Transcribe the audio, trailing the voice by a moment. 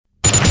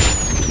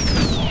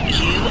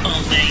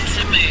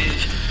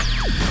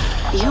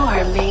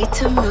Made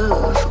to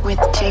Move with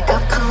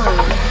Jacob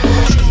Cologne.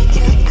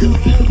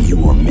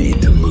 You are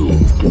made to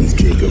move with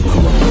Jacob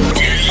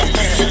Cologne.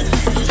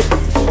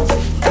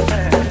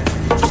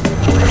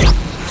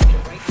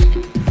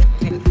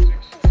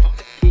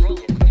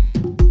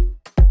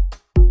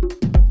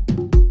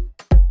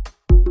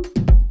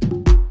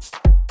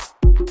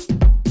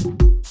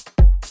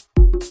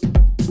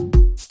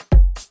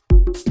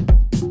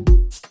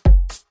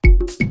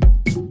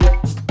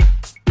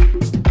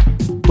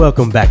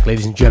 Welcome back,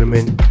 ladies and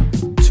gentlemen,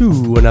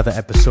 to another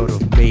episode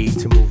of Made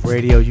to Move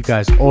Radio. You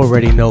guys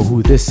already know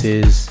who this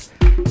is.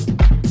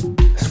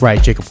 That's right,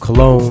 Jacob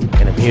Cologne,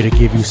 and I'm here to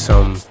give you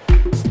some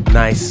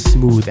nice,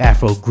 smooth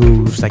Afro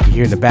grooves like you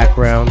hear in the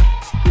background.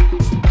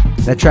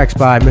 That track's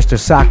by Mr.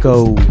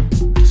 Sako.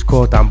 It's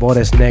called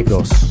Tambores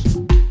Negros.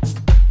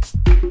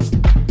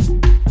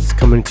 It's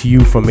coming to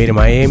you from Made in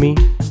Miami,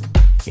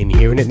 and you're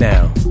hearing it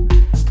now.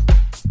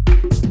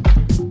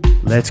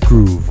 Let's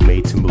groove,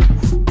 Made to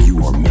Move.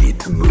 You are made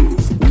to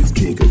move with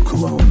Jacob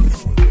Cologne.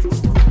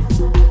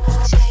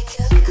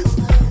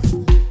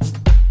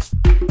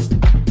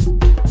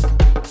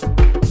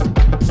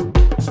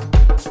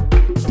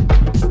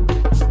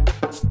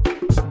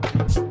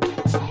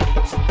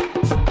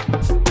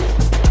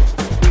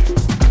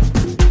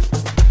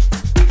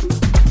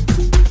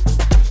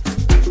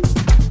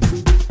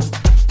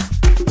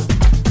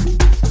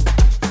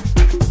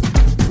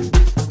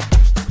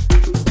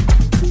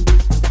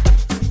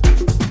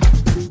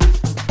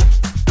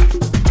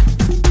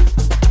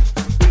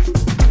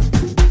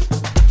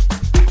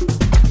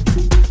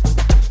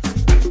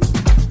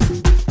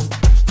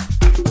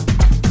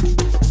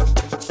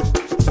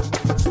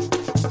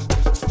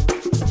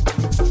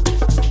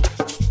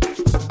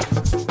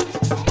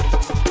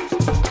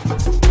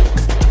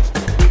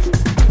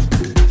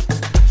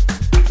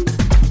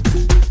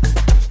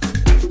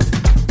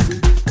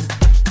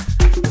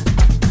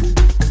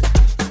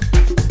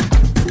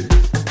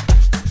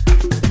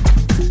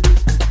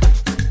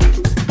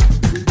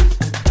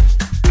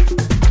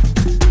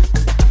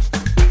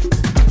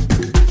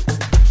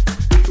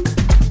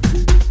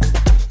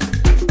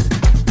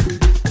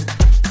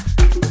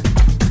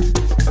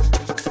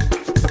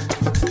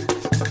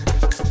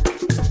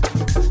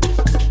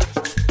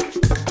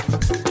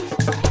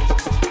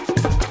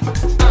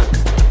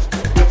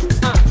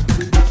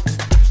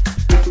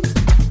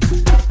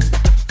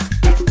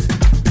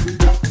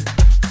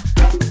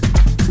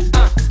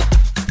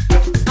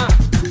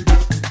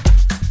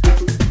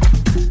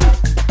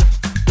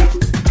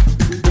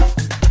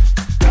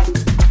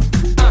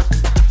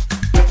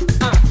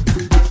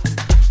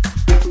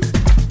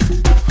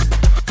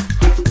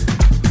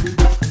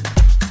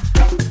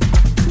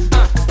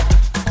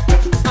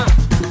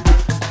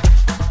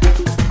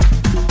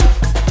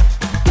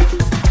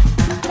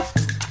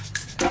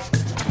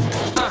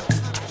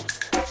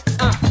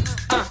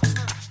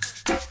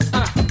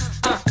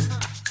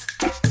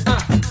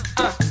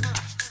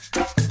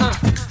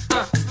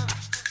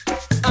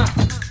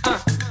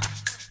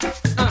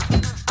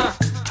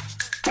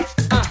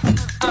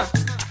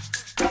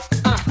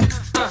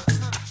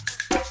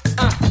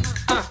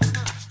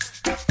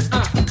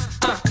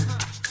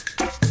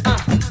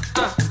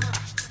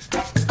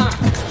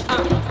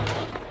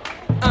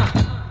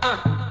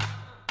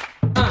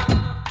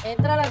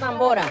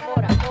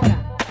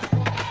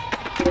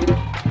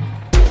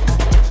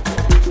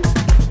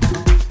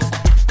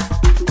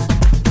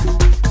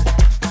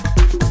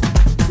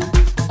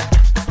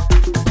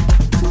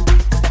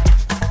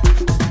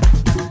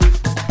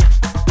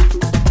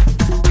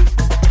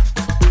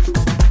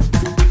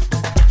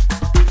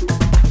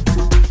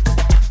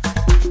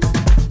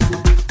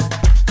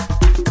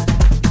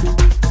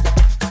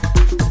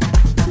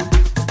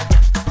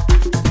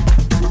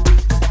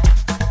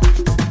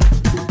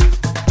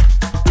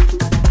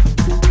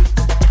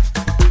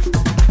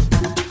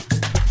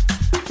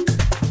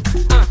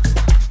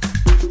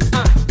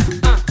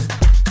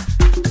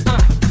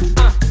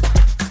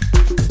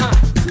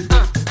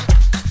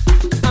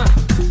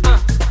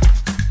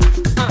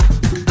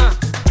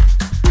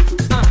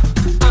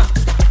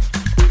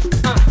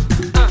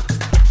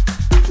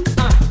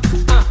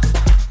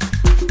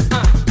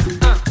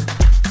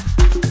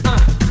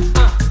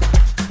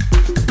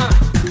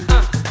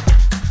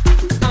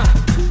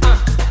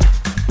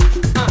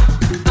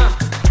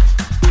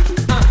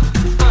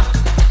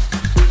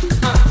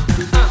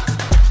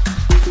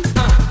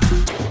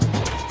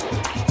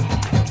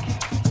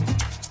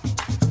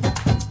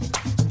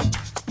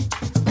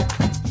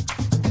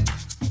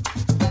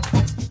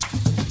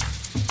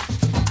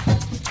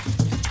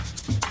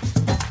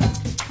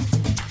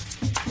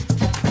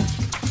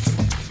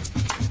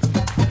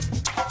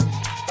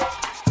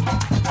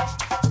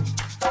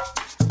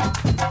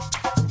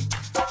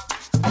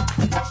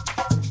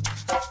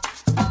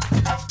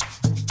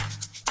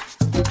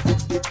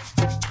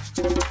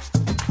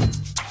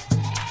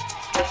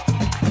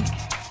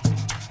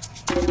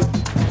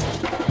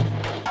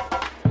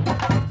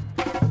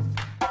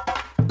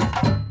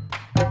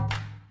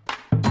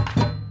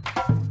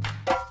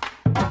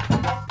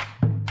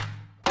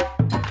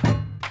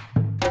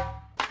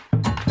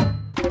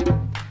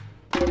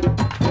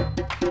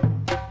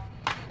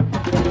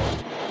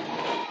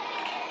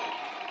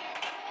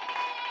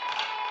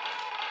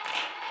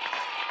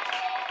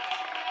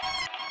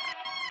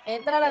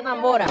 Entra la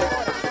tambora.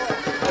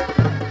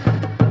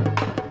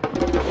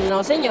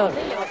 No, señor.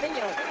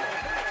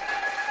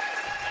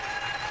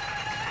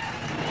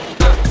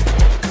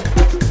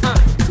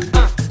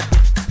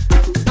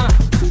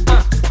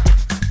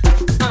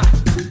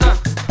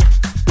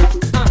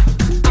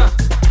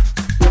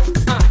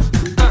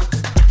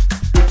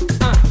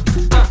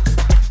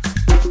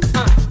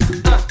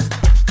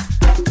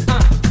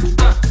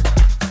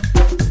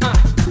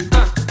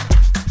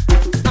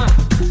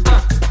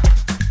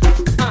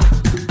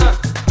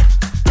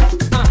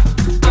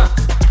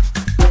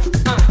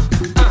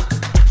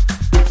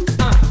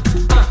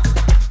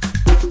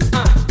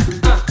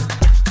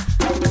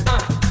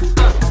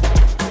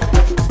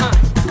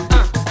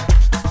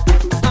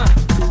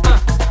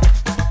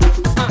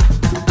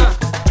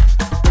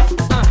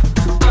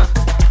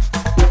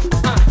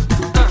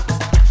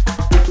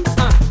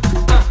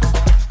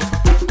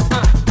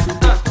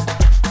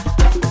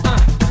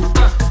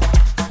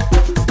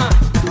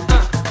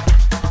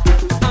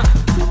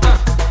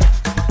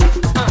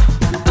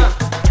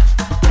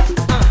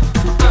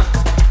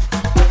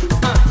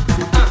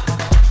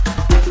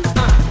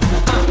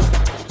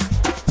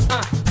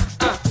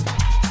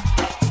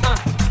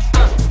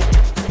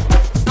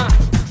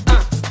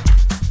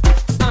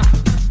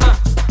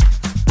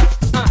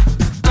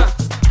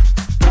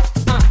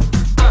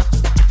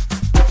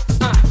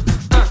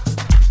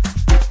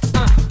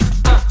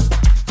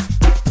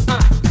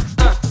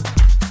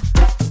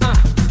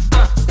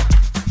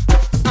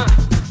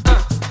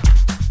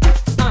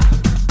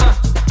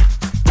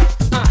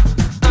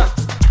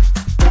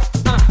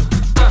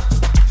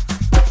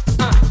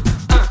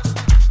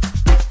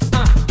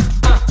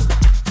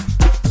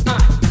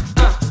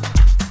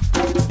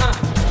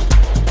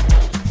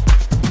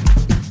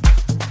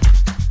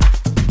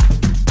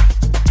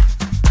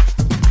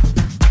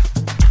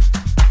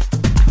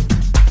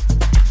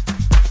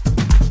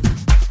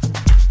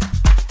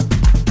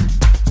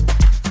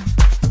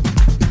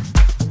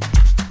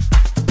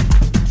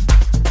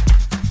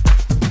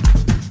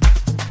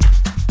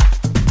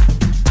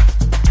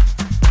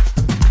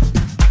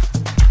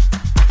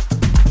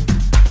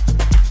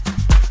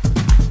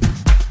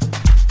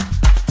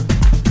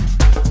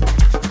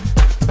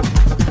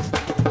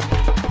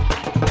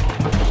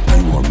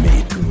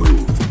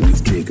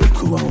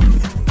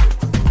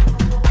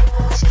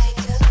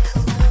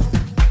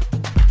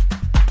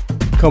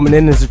 Coming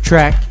in is a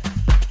track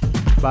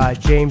by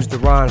James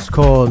Durance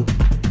called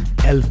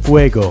El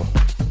Fuego.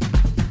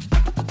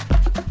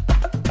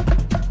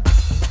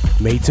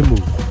 Made to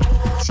Move.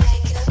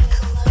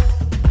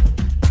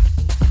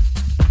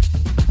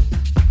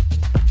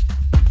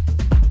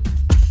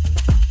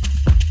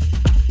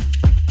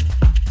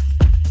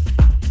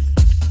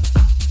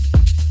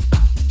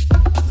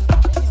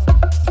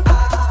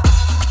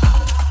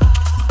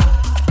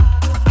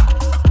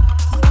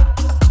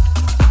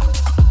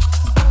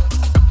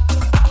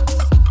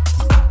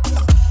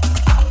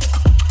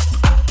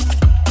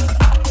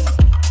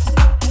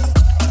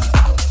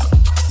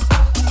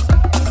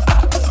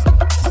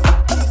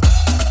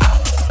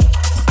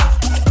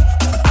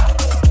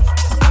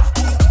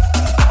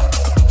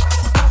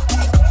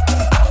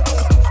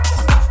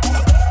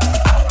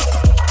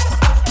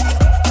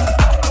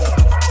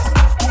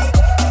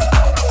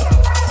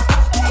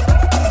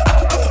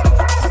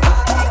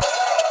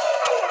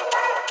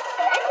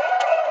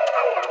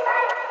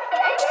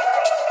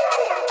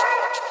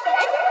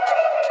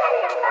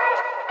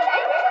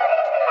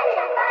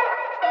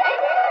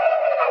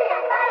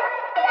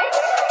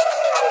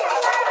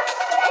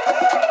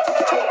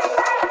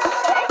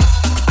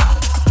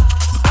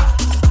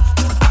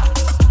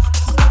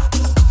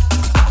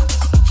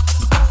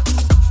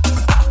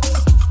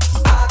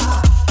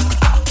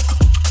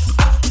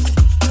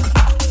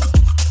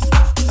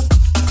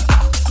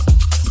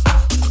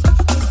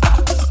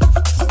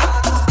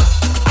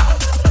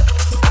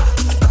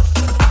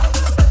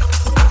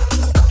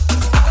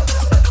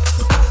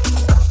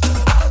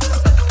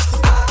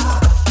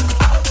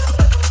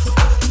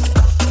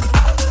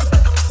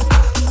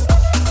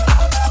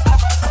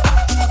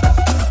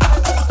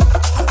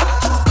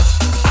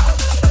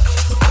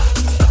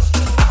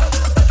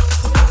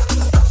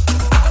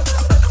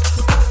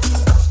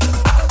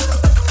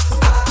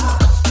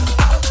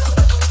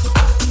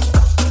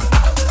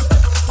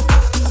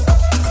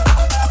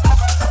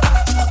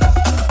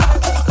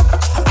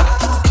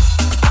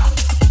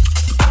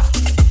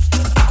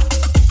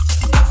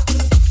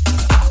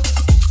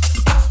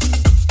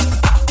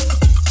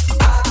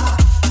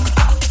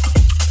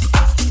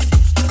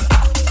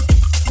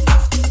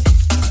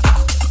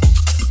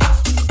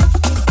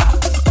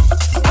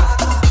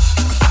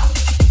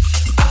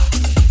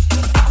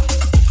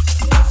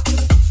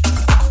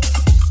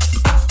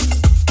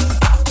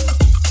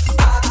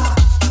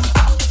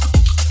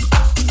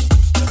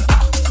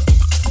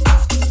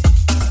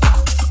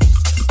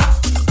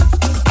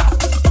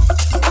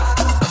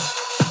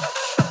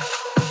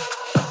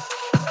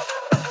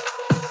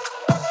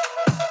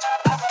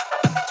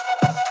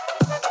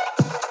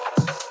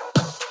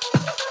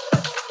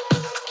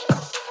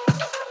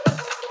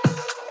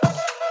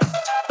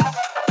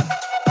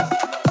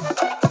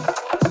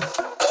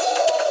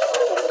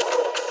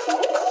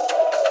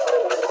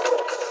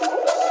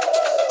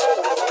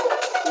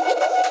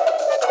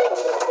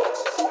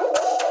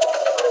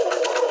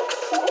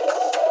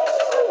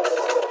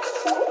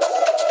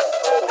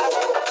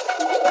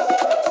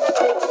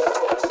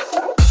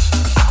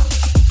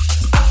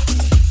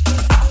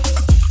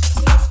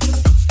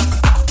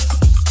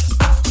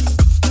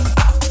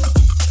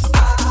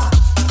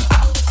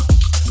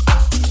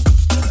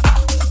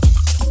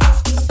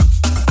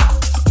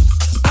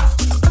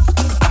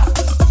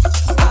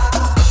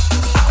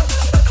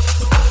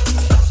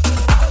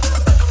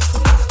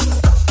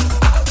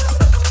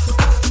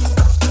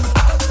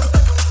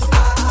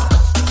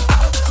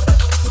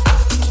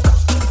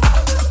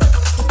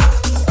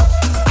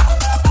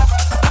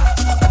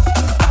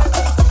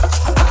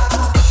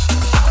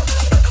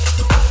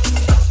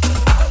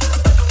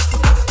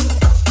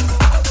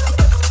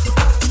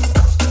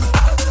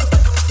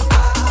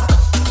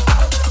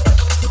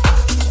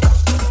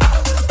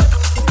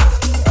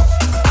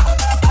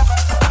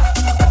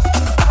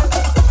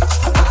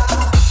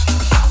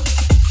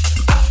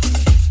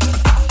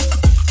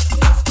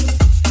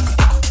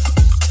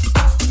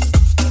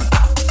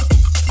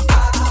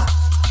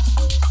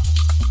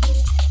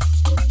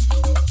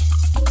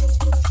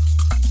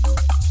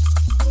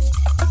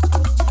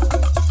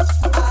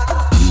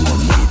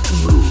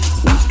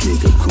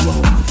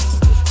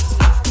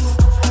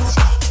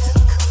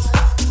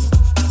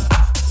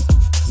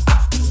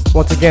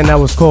 Once again, that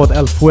was called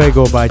El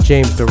Fuego by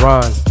James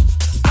Duran.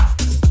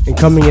 And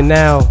coming in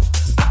now,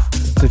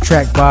 it's a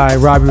track by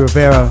Robbie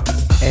Rivera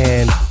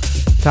and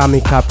Tommy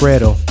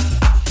Capredo.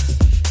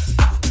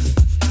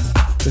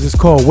 This is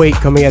called Wait,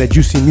 coming out of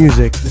Juicy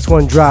Music. This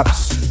one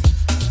drops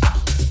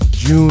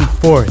June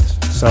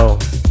 4th. So,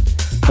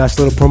 nice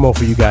little promo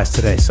for you guys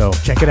today. So,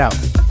 check it out.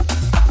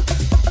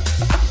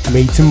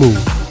 Made to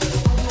Move.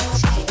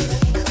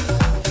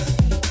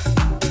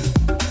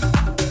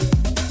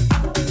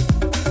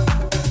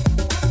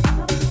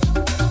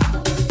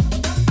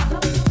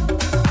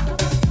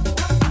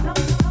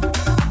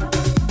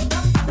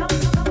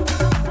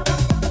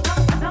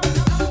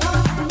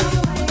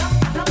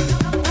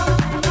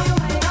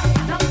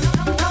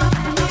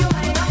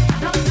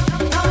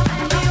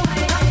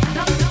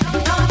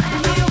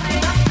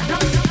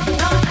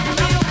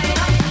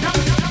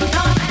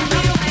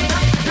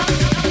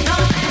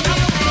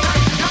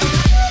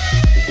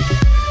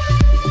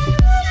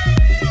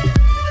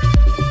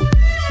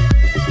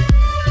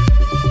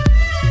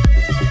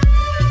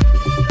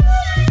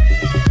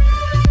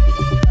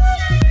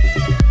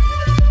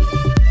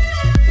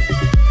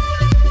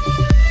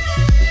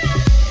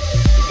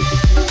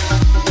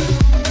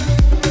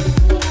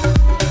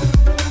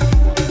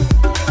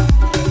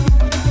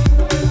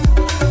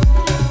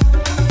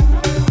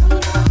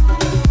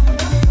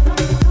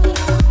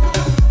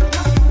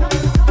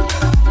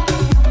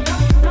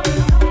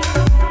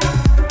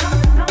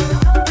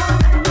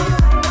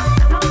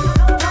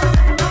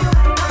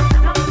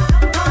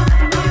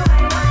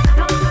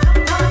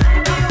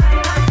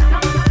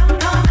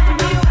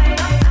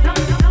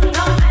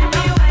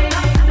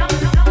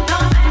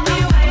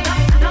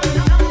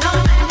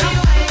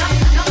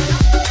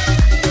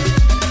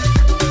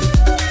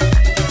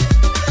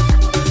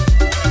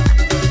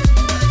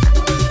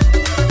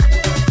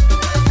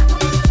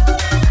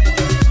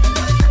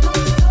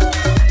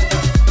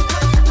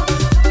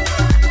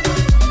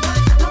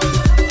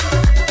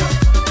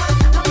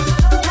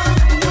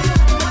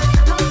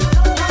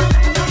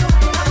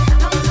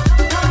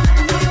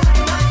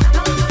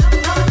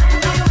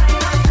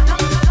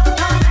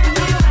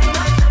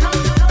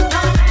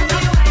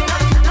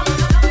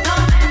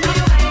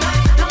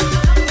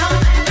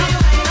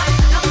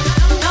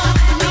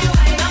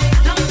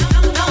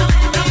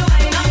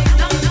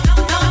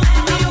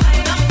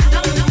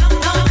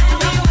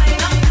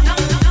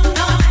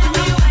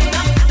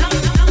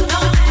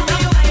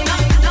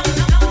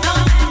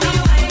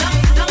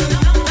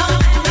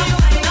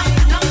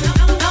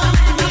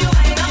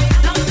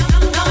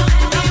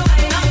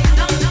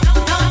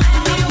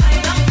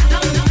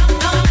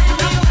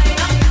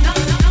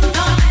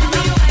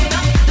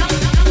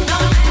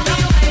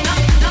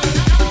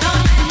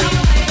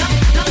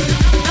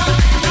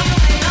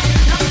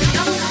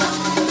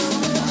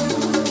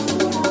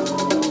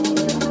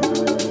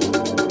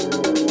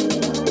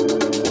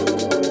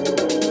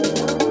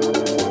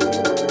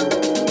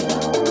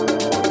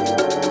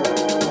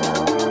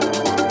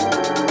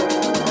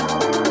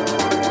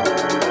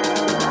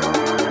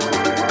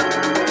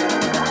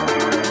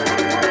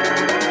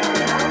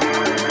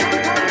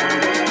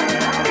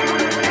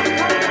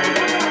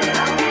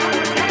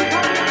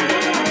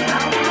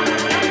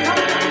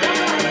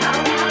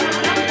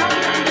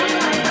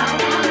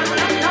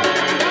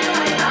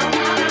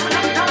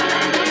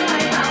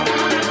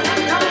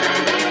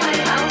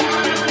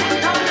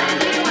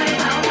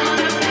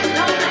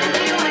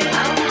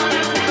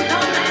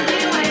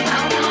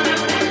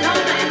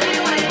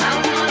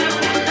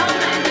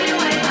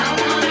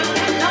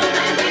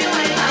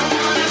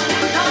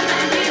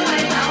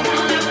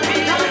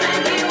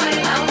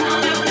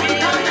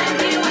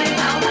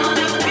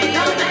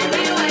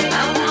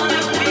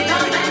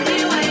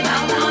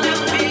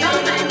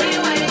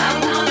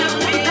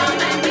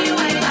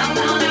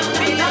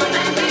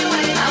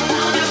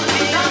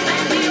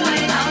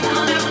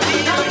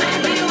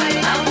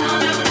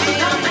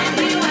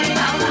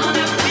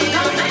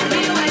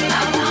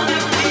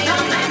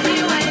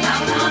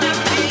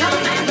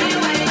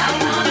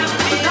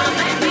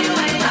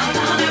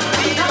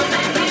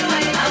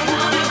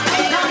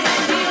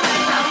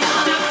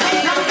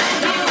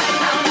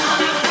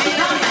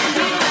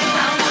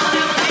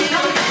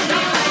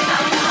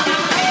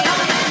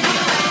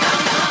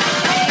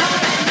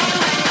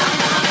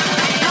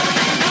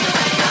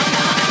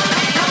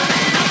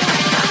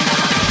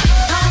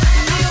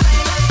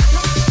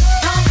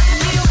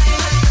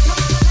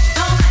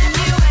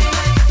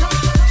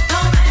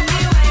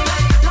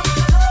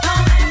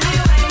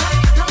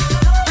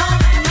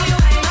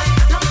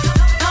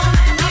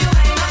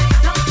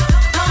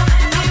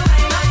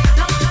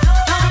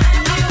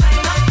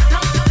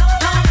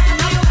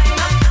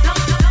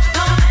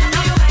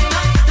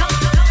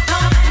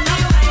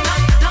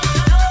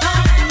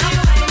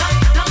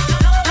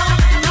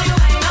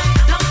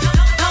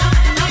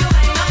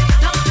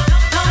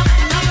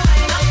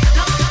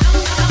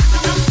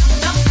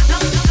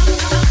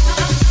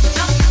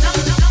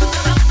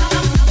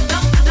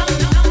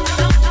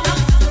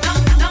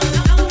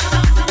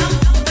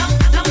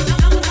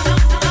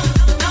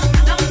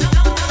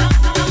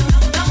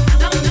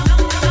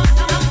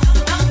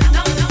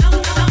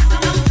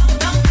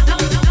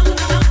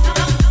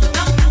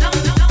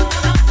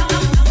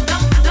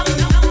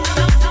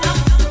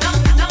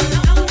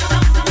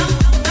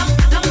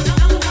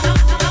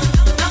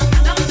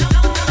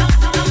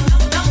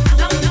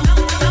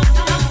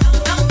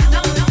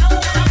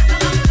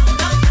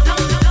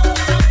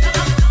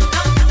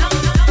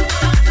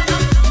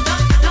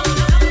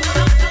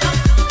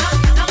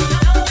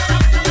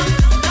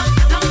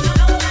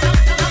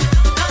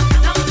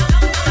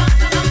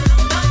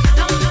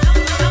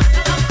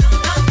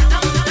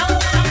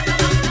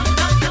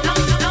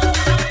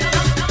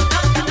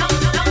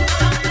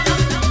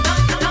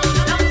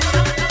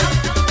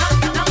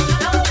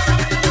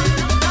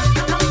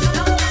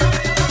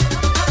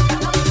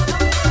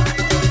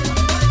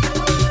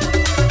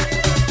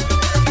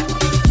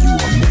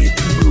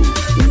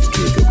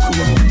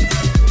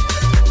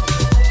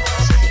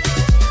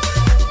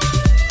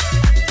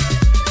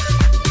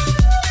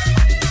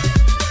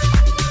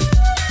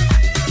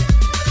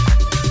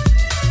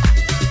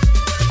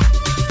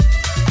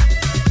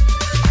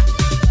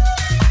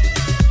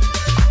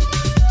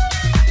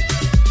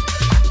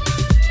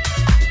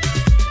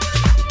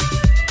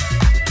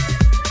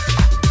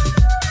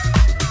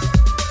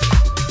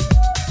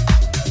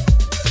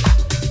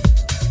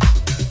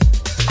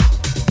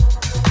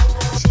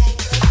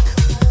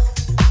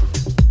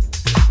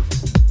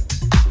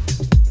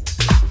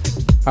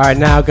 Alright,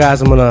 now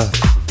guys, I'm gonna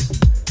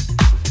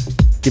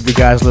give you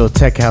guys a little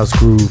tech house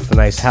groove, a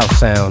nice house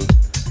sound.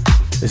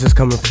 This is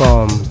coming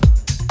from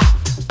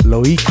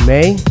Loic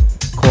May,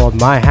 called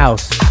My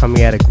House,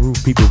 coming out of Groove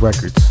People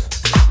Records.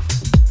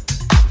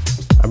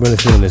 I'm really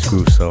feeling this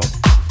groove, so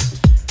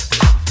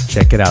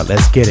check it out.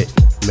 Let's get it.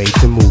 Made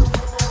to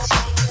Move.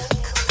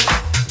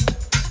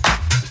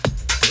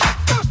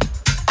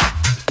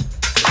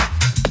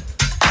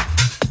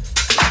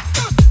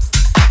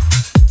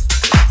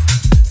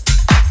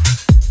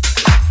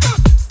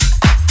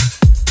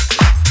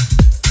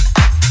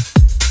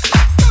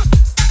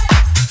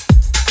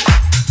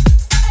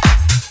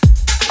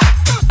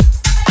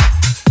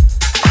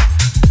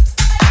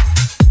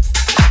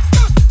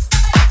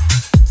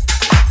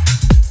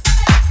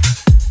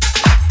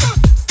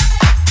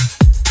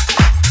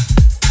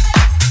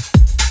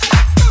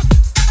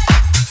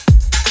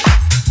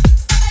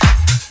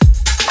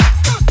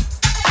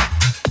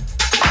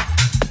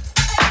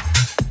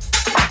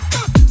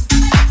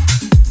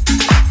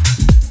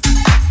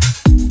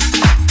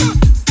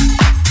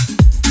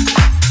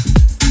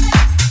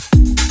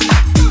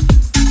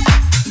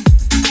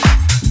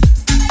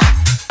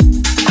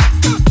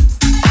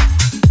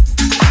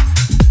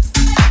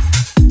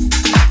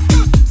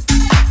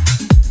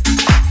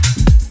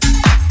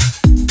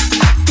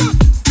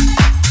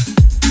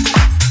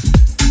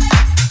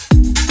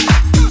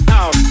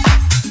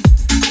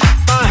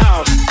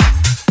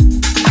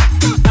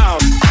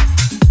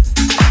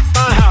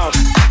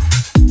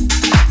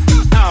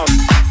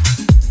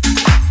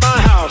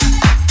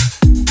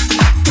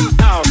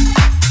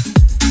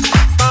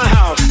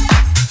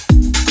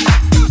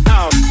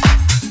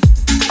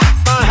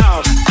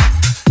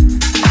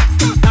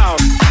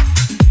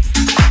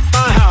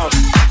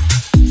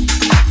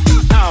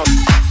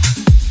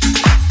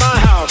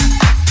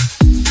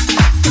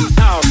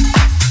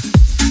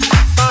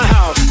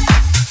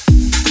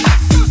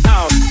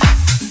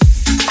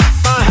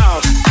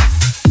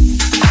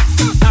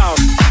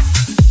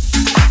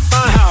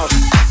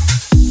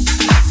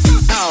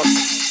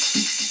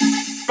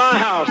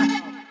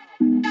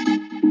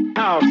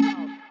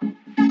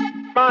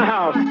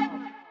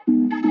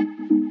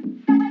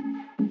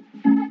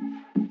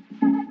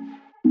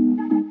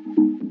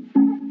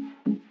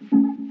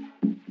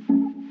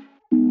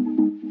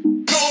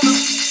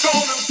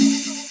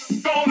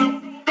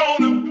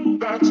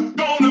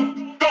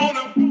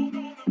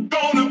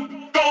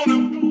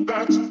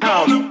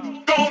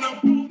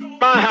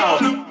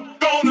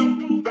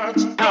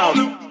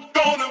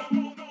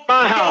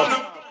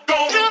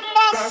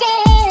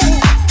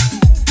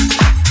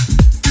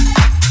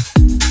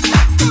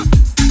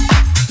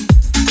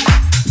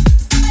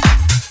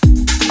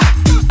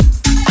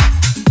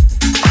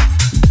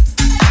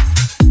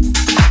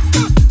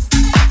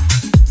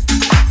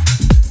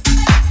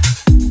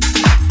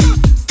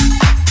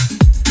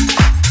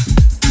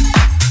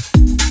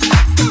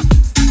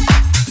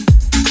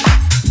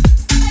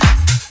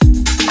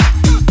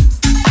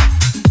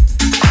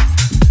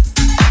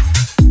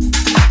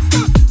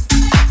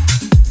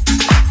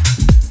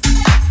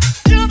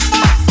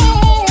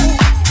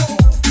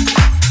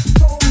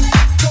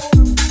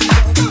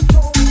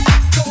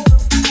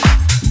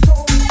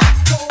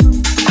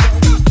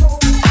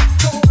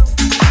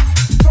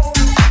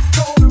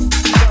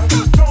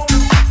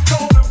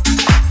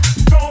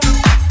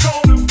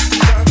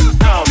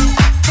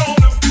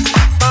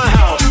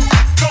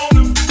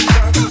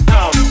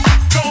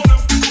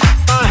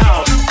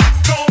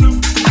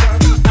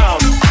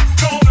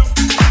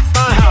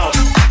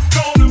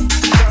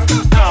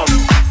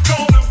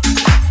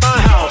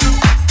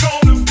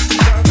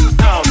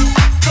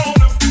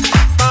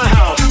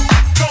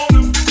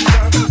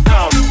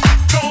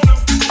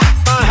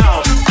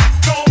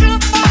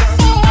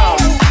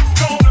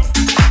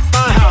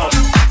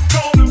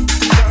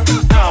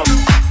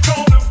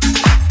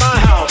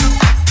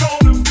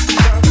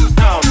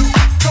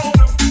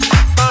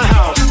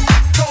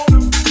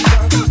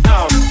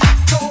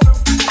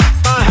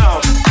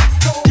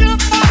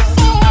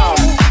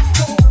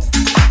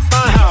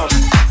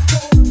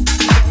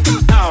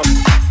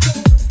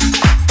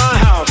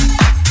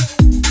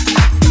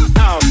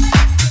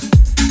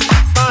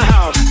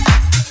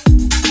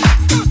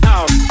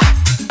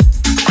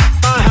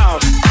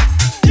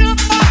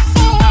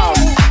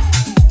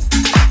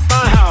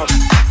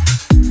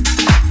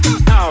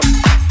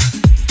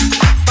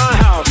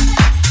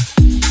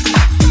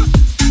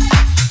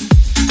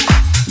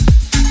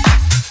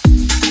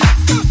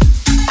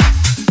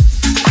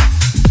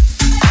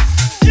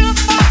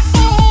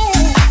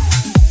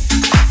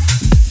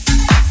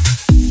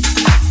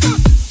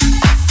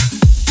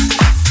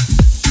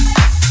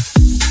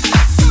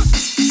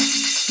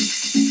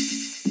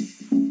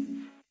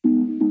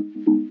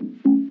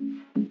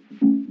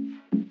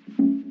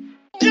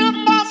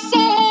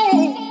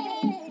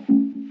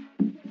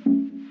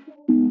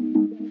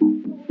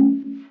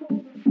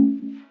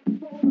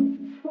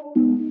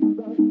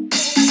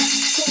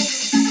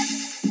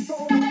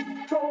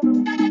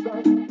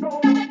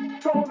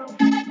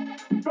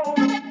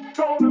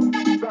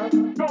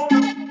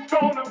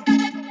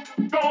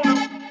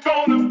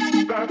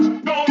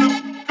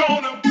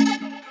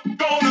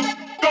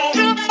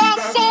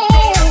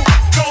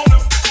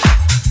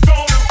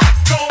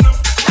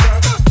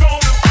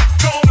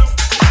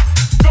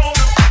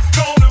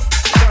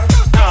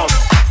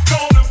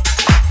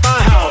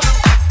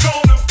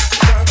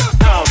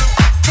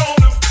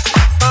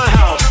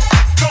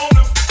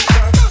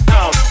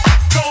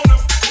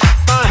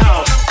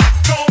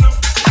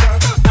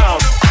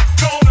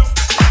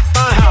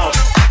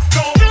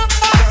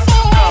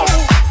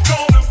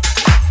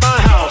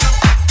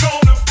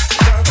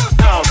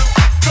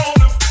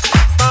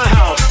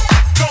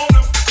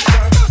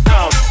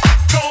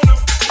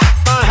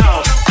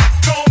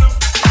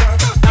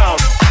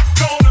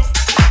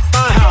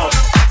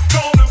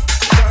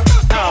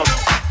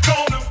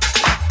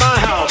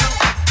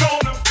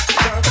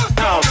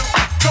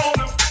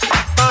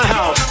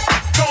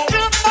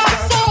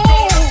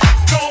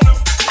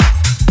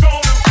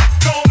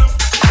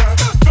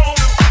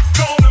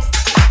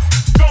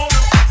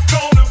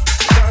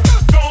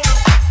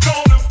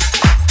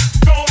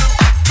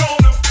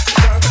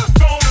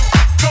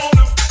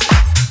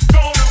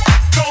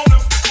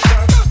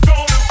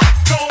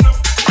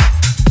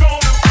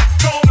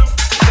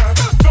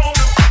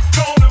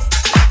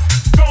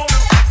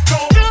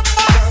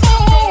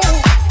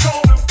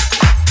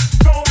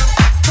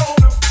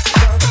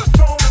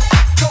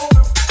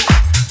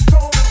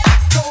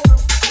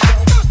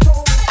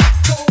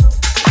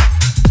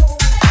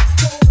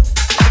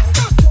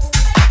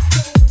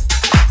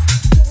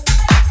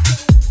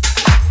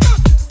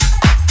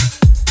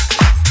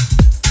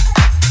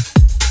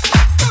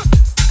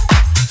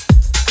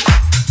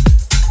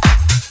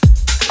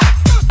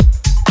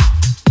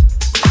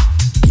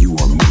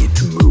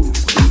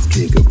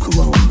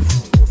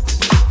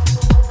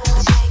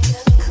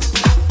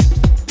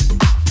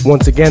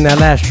 Once again, that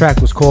last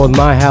track was called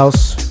My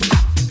House,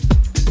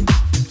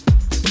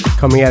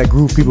 coming out of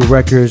Groove People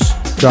Records,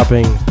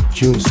 dropping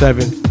June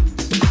 7th.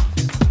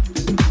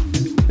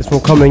 This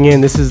one coming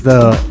in, this is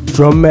the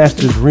Drum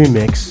Masters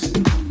remix.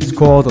 It's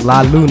called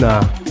La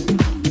Luna,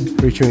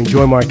 featuring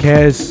Joy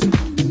Marquez,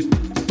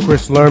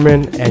 Chris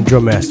Lerman, and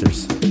Drum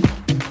Masters.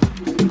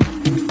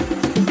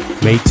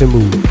 Made to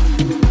Move.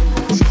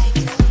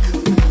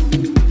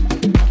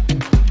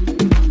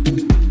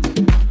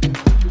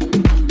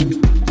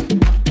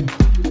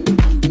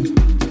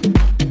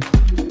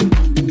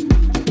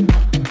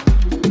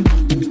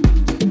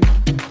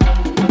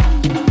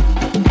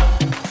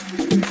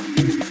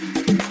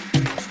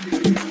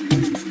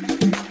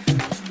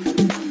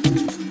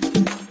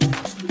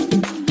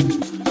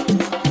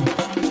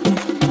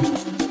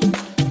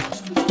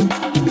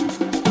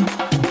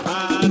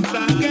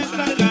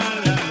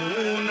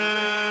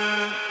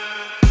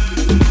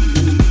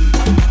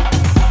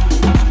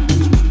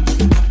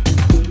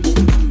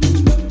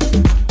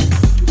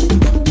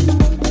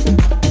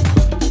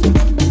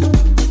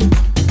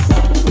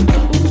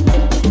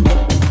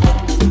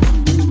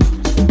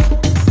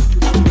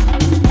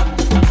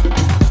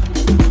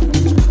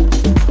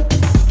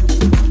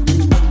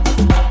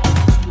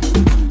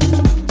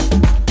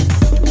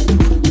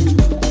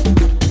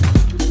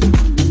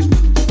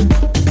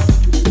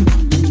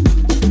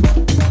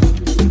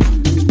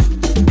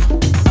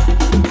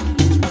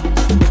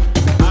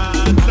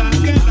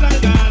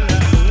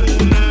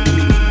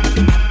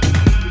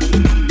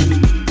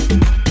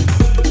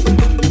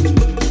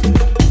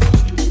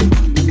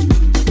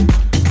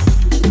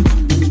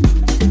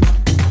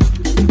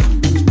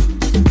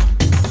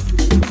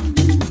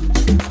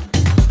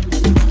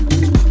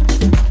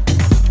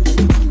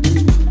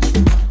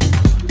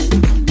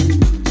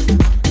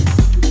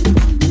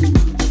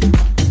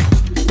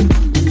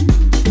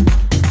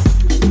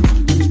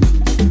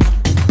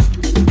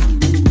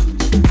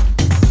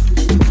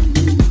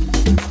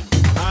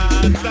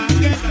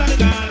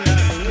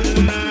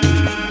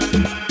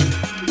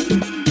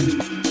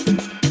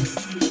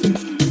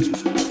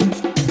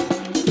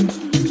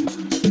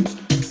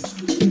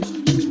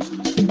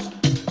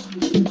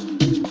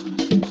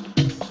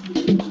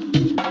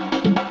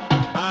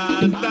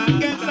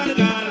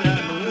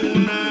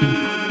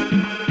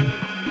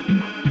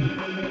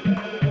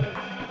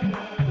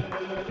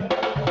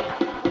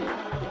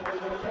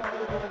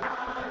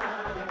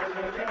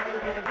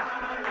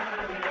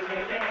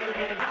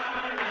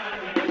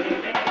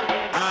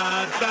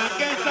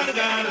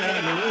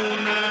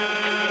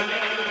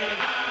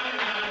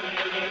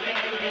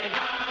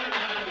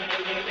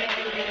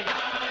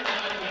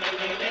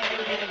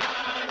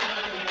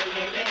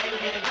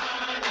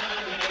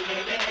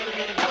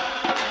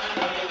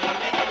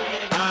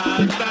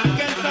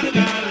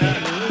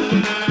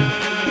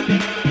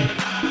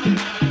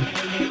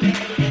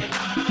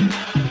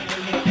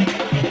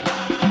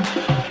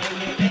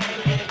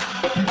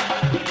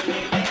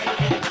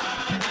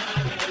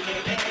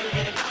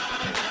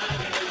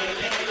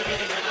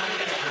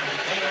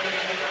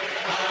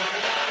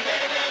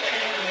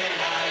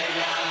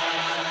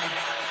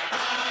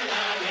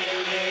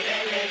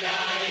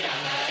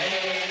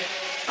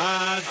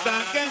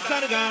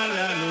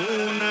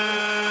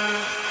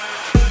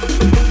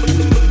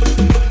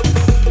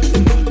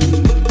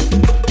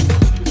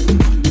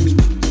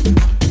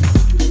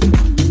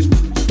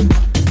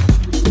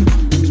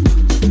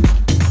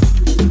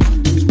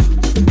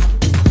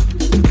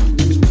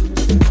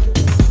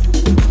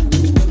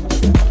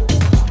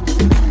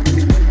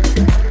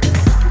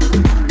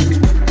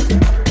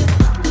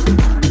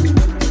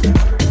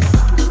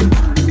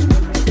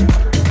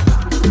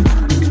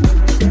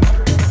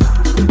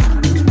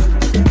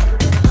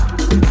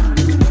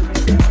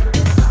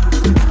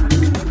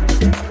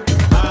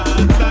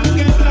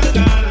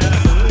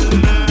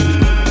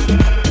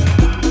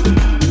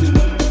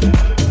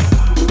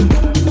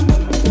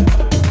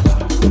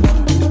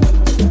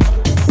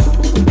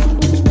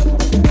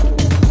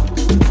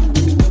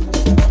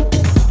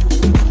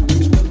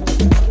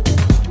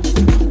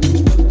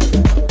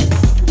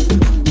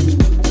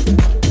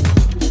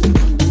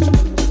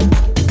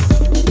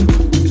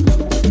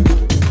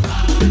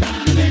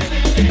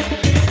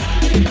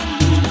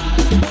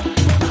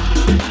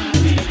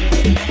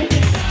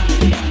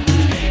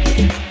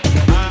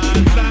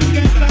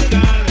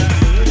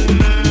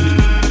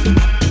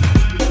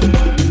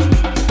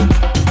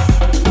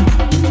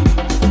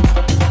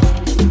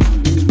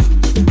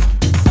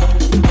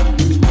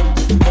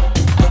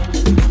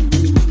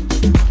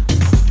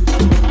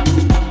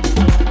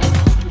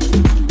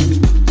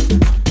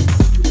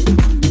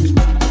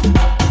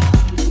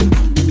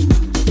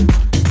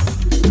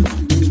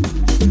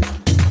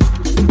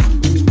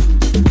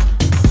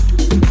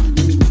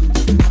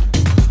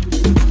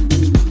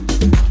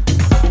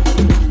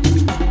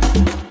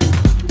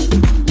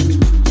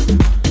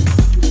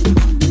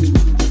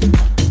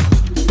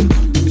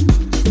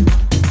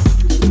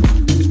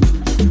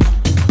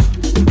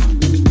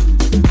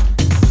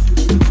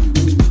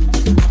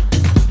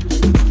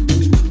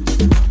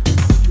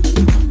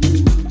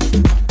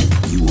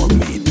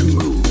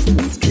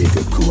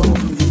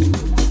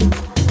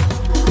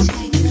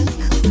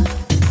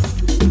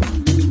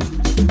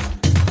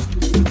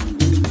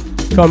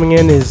 Coming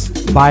in is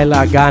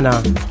Baila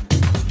Gana,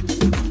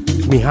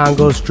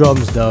 Mihango's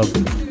drums dub,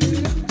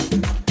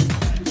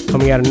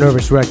 coming out of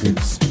Nervous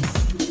Records.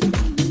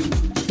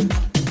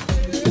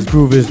 This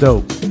groove is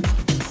dope.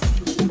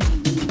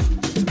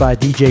 It's by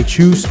DJ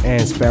Chus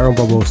and Sparrow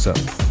Barbosa.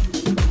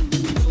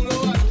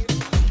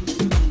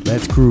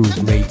 Let's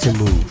groove, made to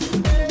move.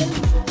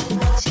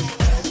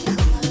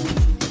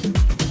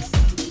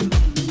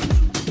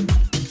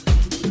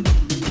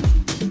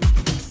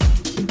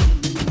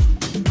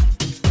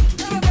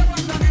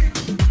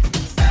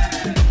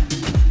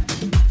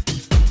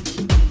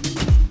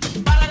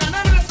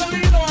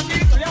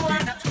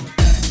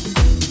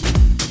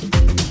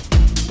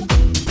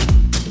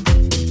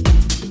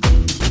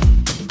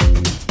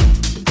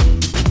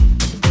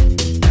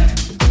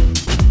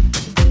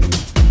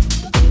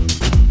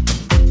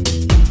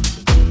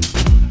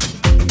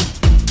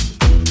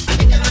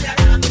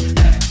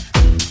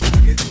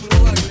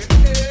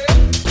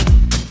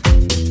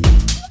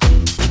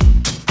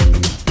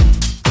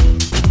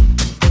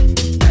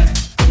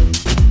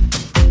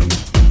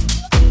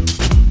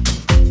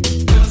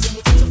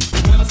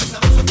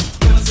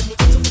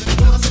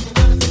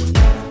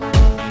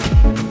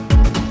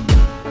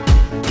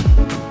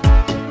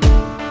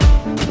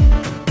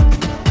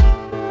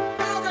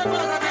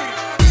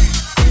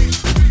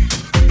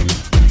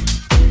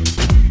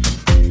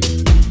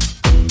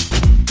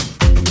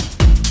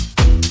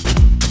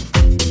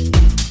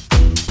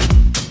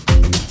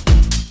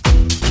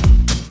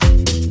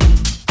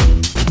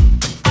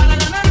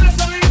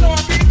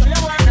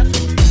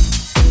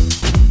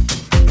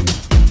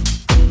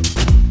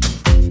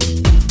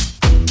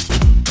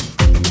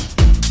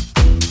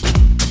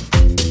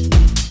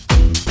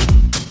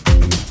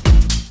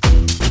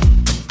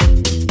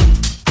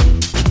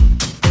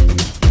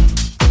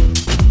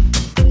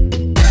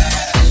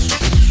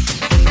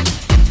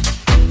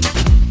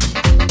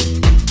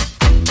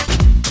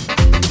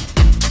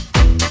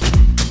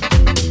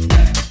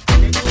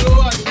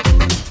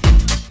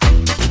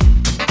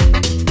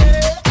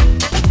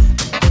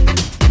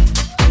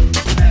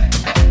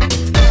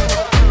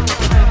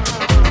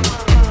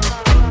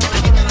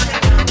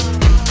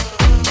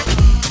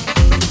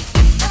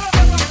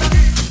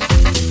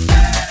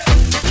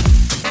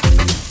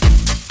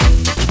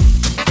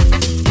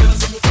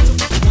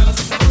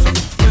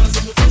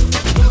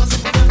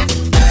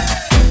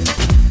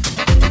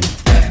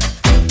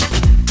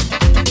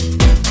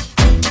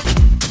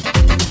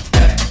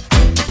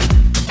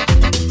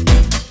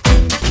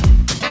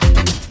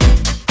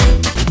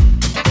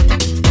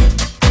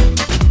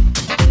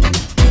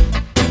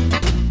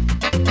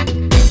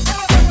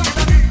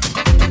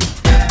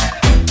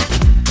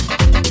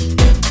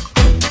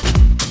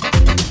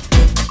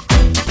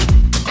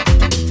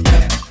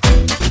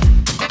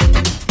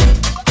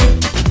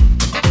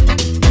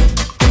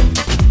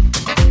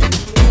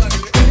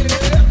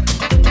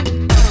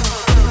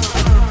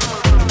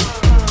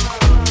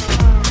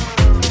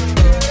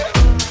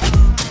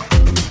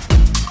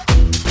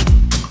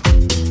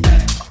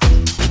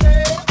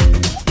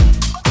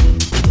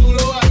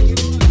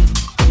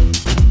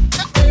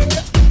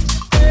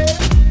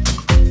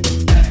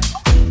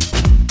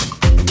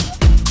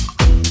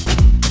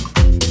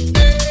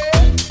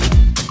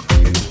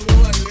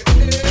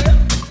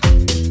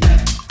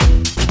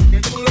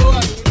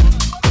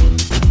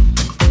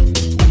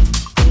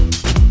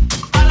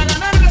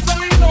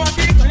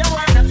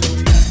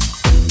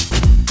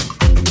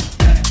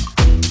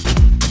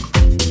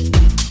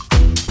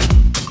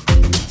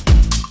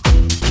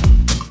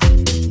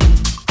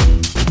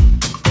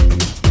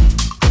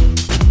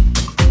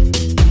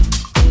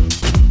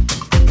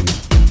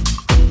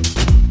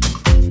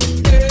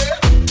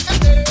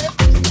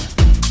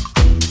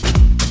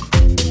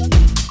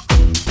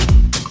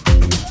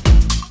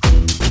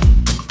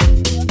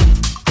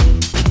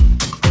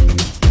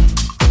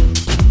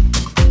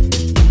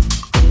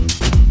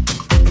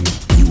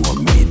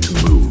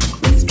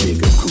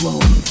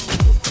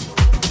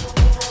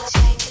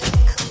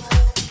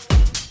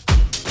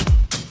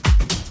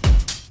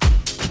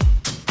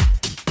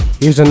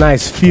 Here's a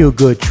nice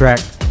feel-good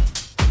track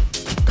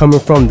coming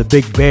from the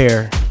Big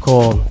Bear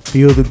called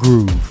Feel the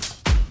Groove.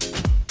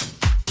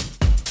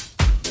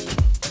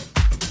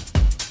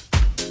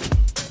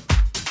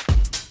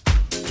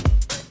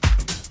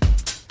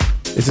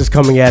 This is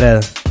coming out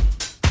of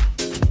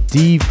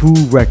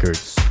D-Foo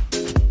Records.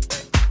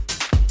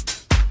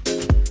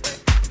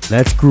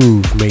 Let's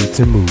groove, made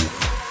to move.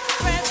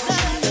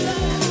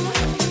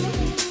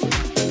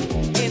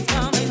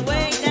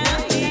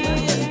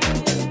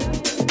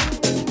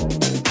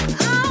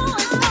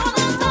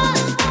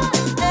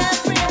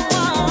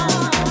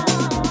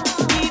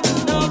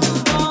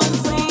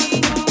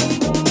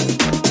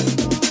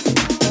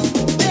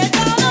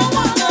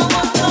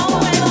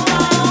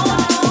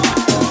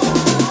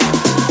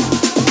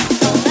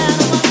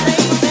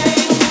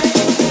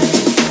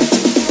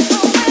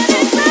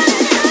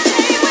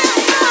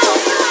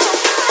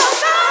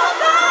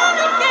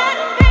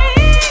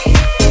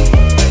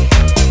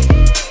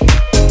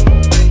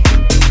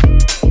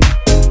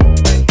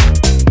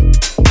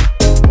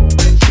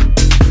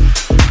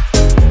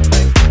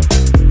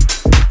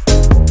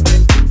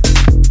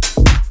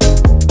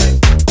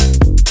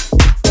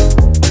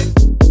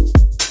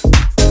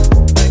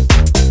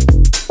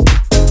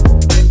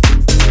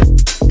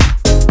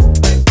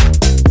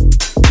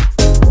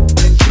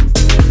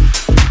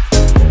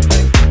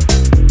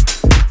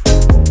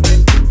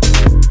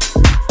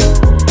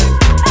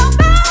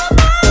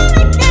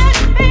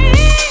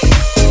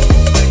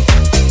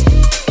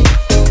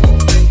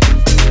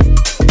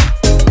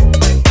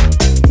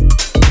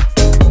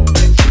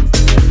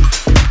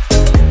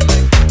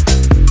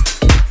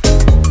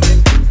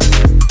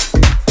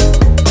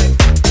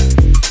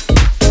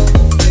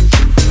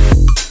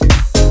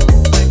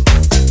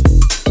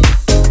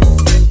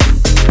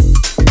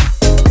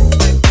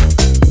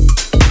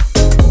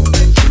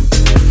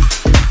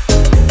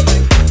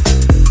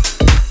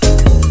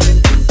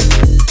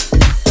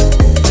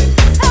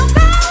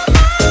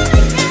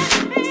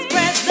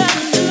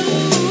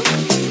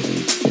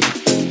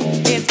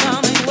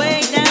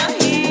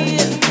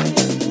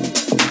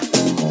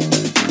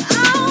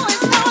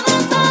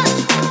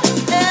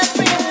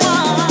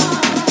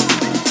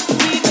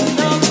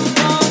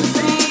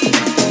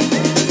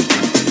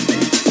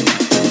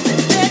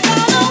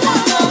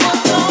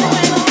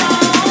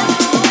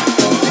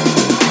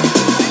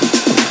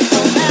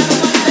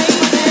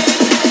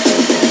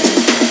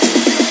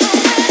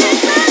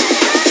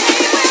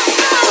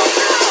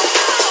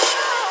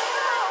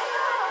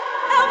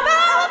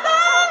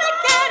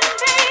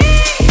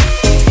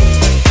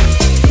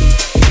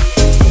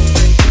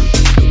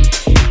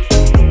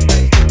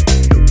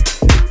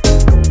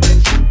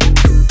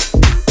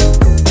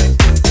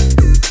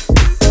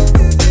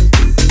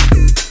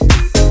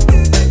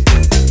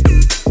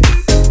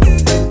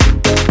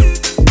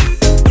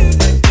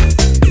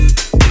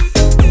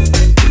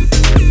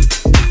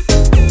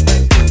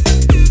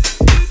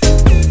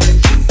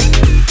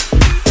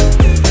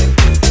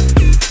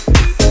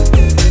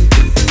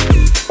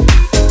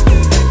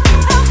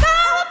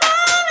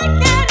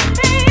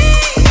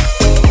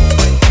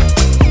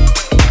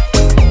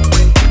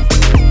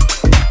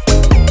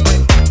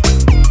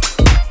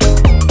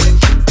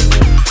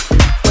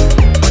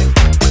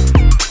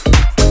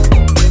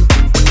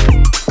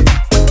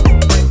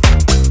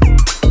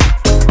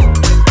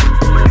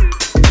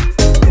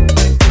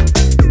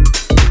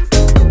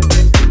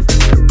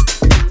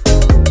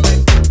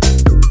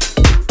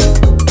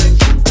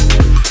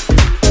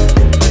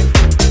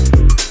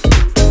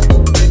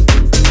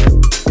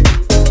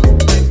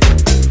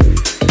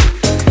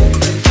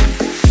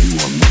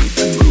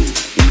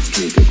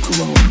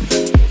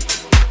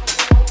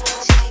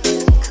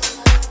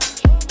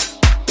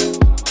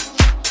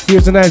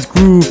 Here's a nice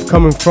groove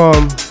coming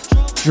from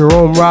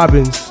Jerome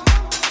Robbins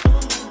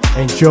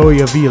and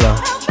Joey Avila.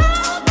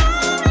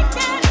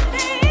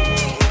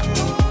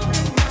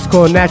 It's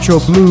called Natural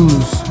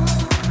Blues,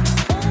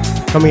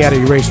 coming out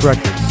of Erase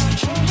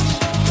Records.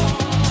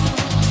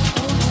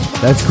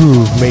 That's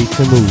groove made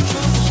to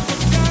move.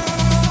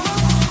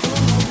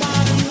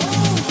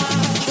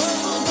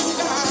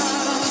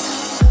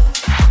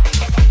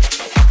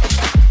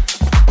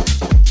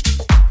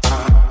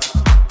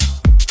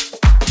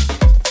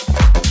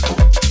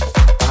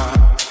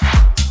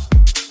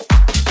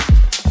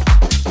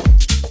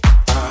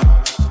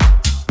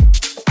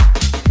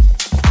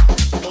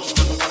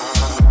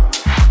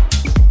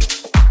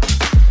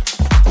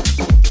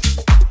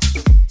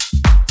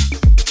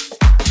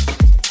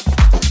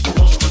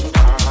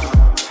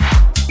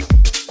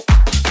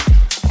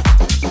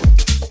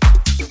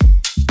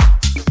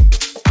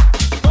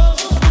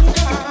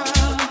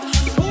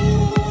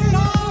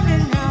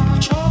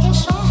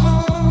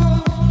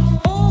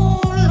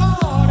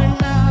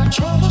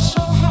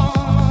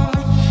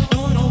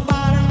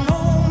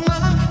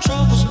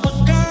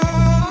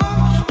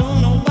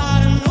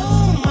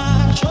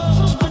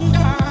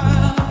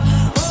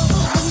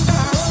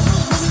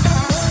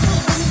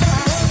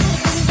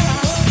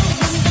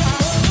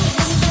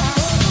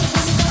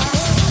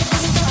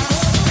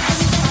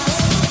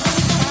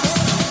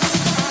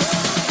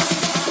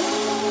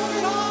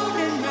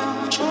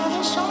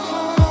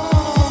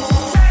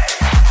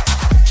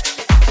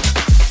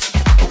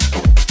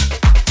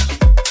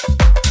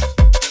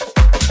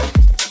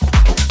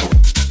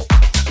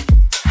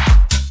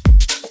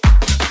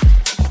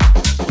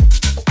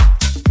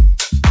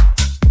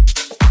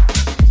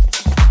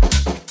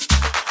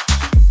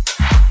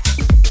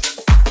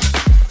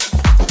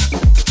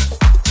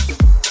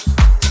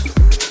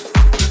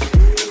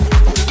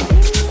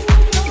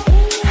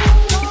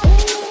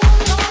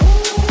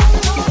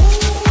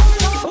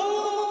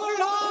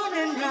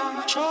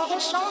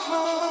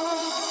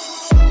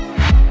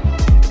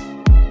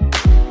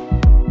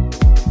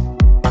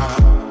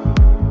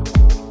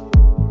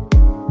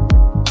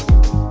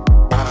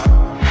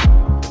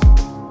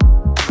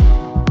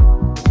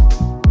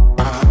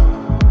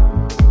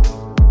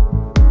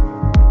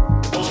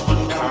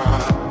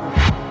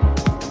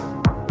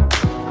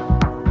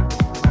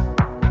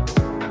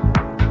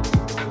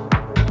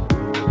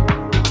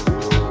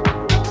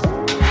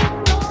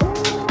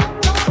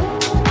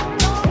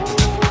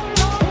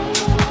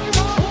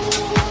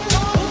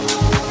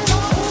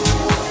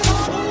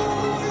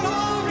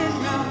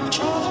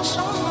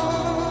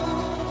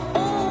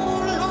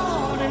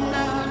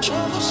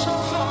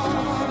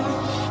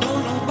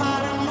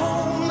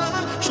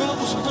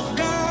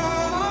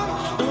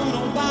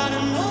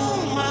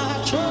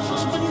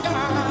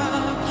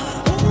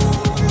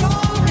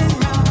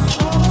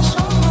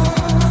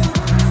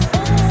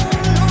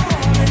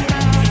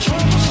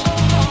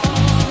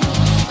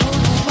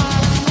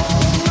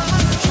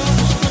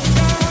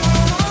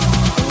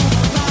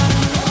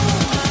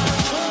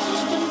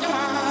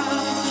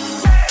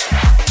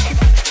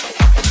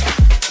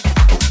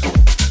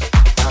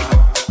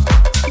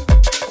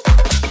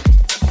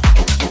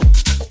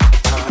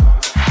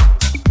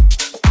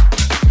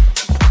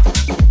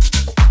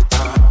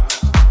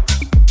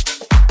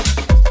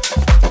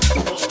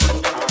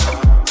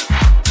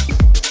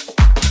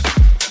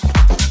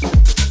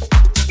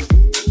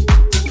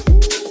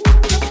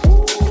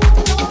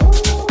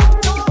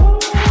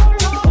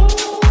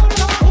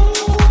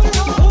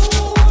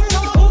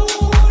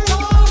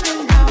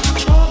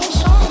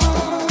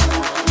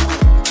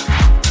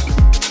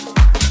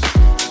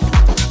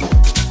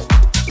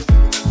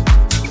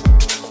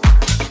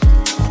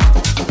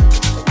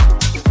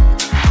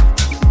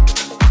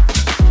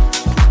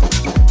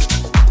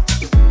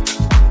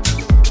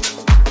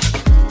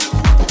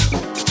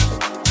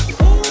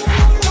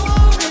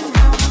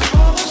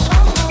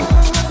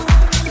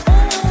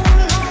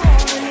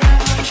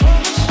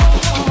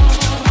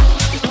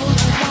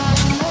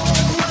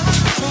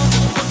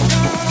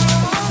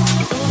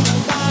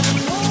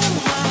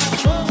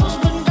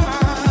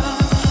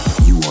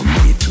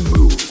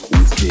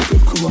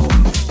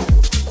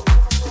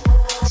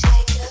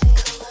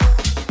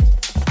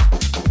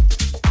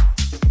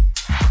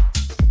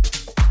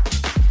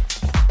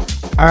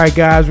 Alright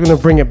guys, we're gonna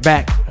bring it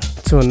back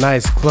to a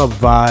nice club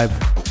vibe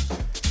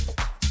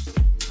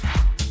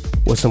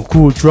with some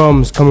cool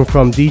drums coming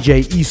from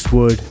DJ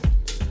Eastwood.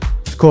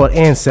 It's called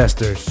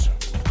Ancestors.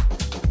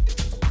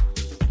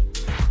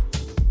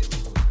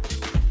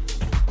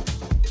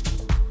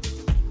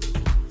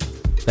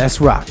 Let's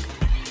rock.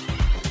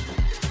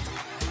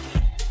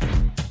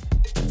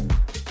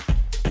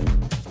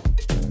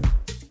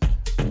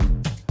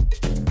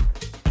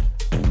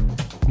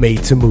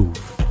 Made to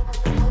move.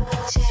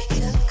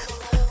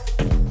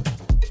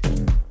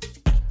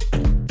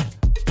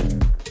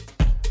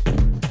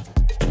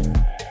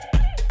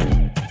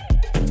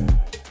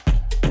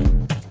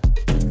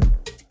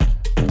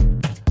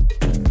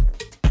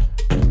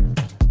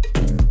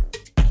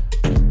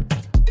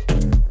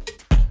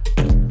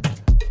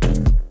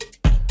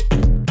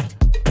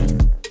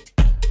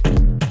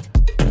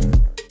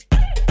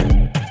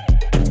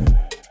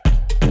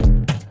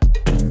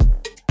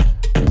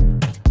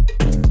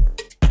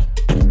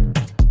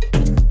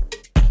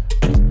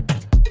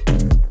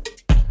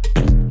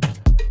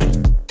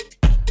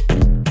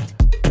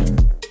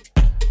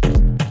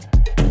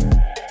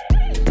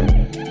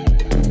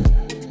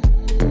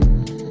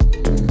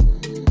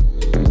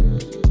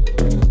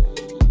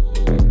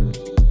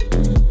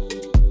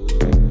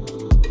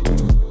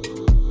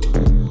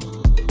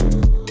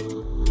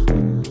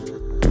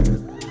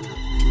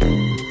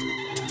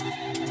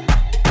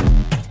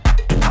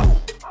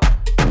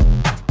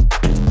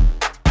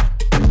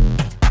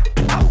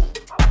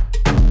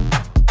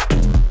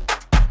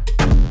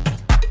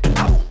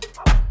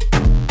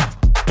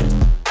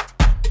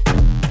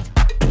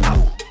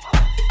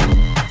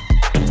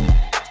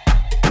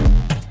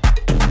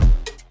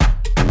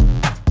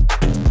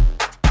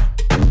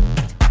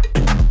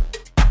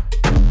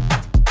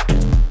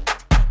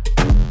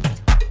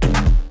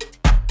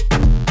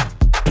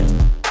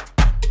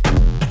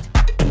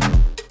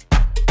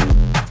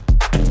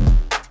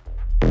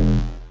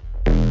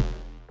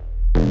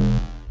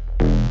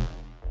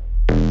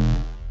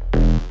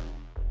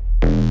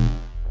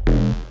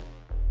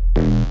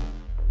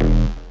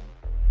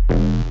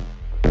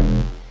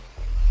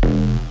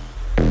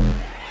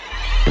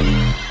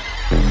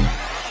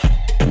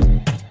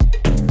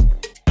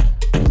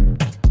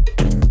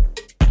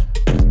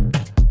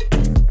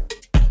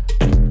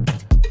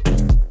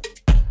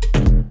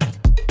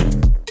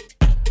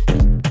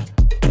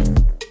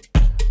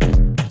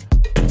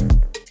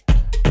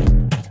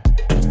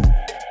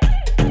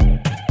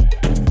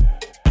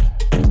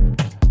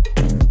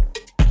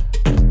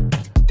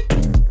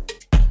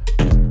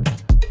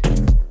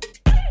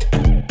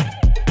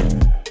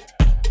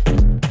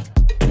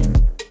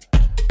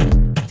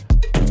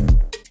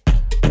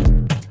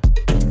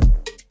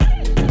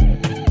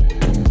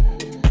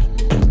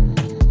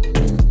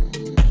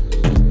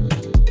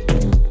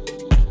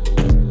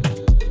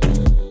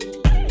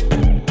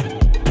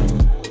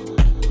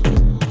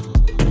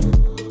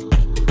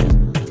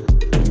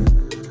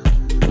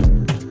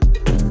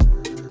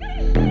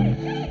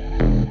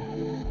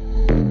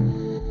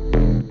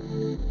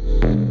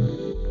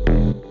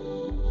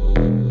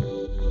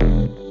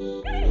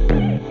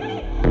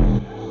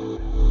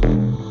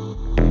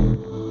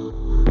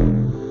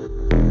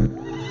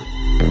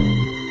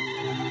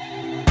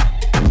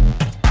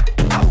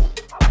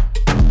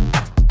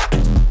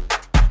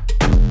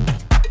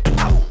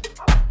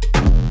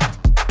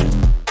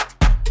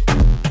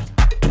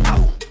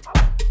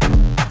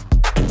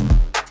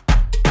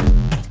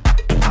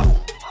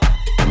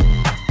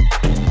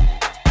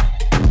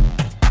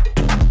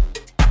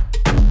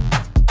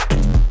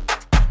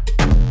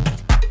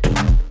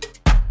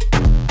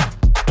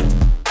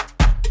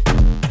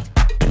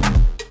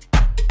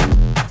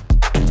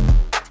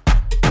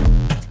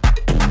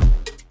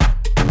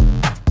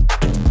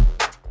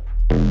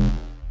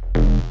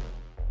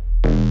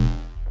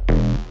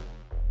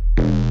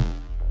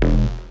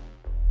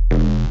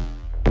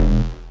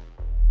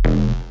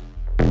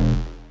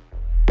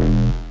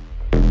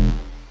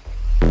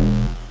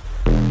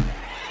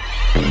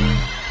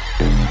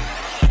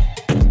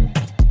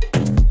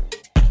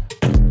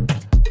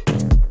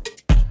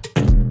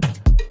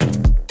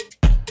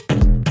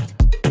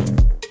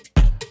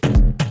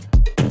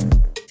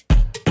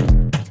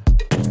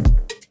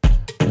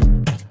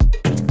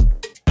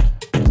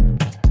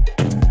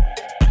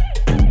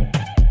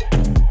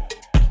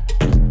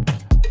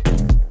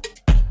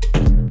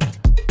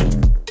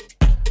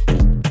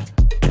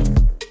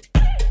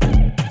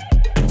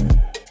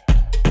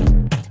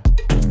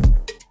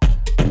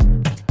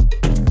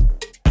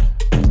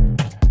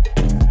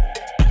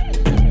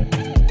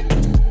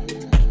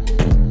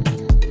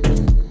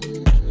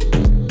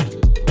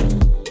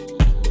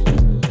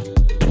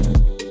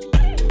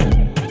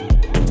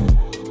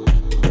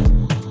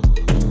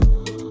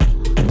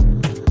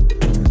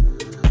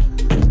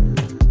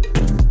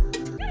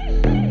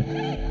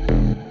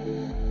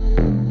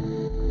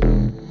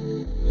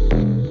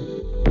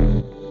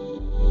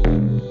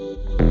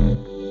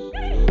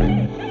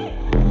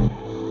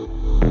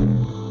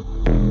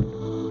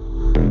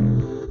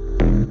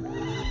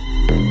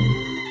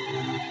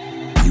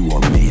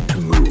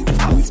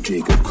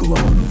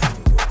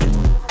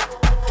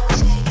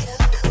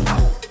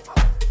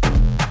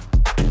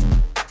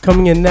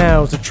 Coming in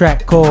now is a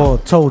track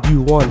called Told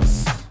You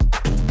Once.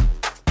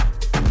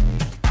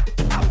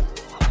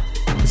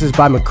 This is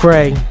by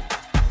McCrae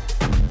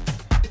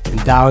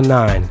and Dial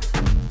 9.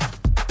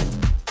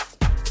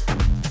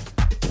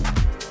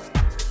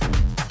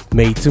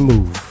 Made to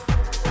Move.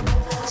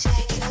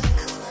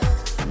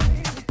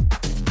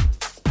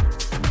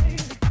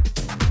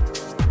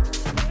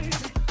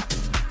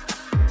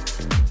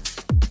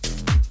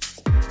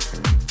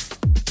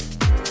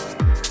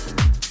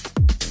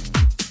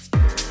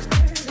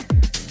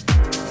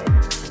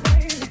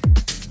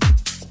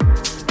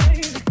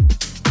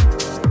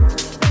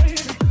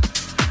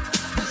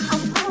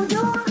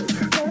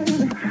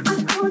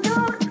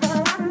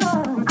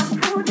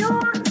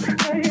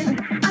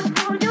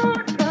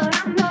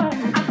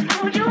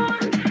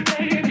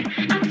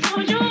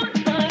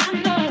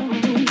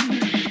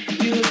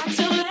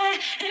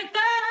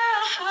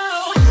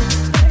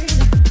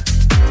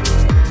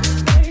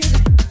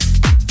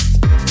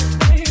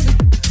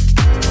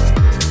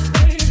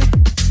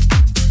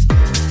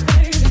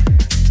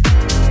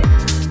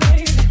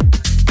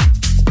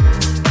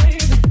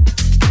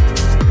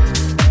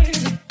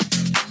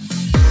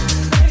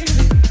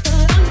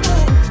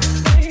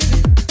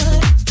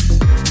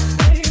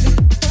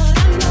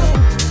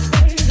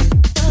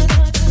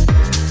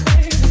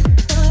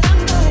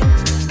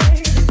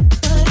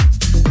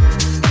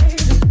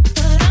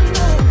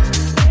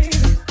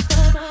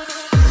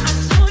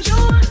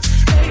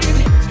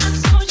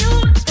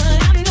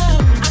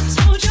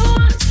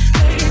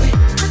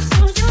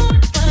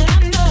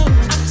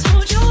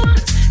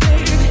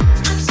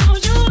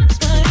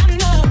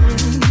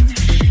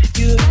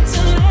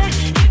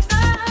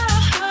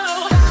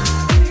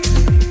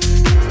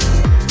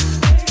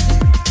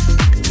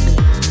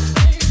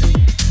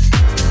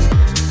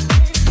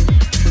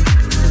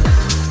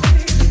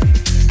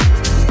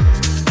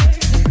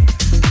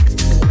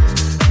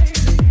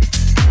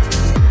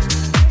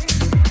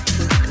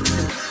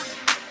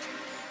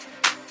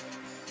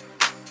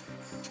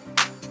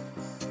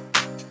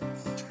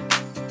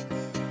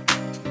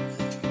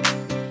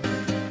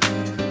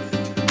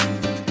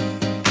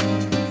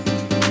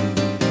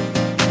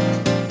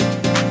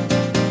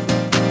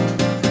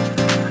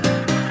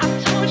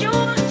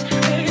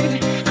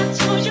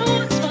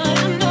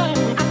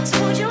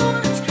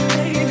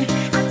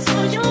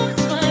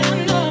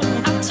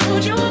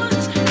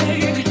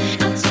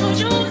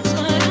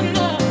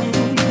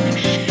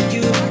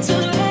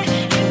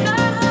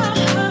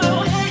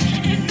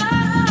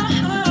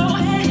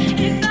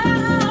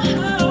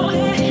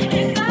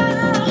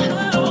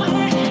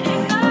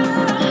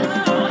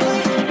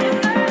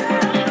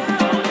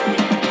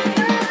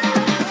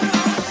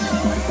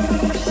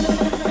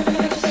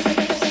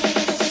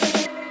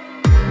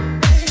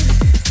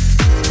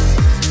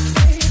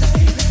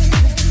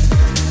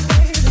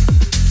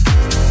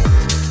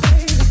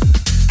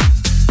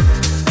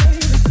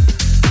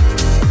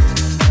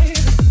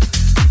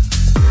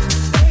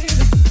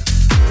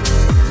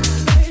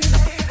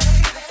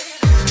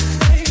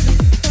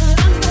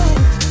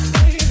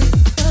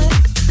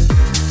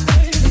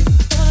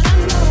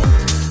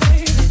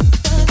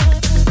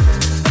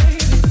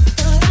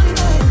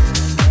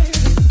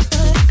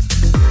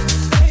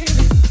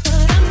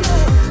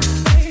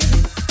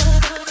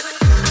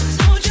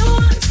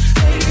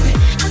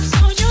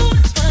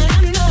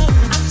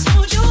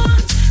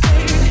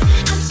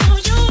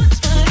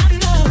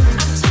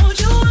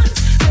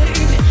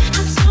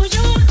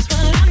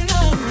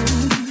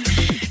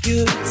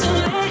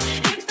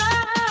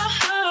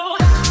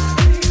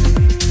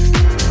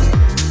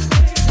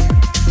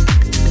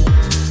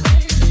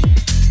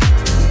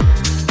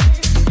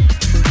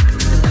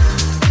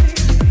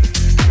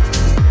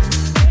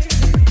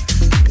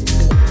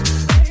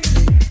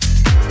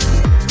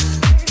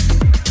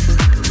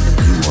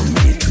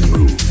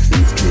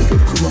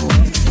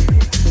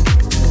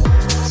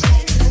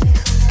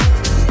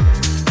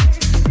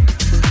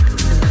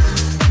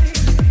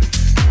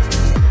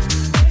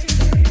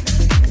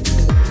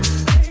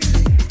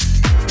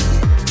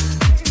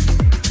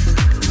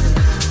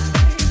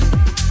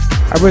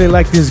 I really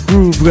like this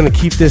groove. We're gonna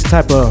keep this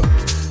type of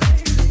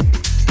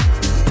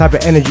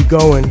energy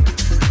going.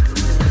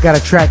 I got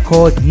a track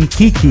called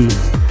Yikiki.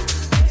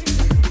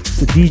 It's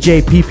the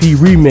DJ PP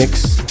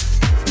remix.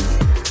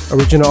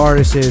 Original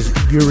artist is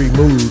Yuri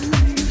Mood.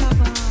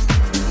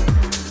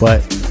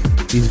 But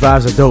these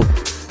vibes are dope.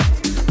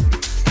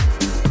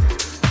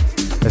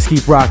 Let's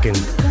keep rocking.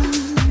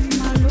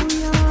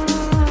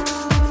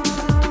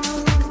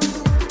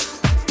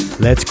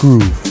 Let's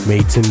groove,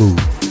 made to move.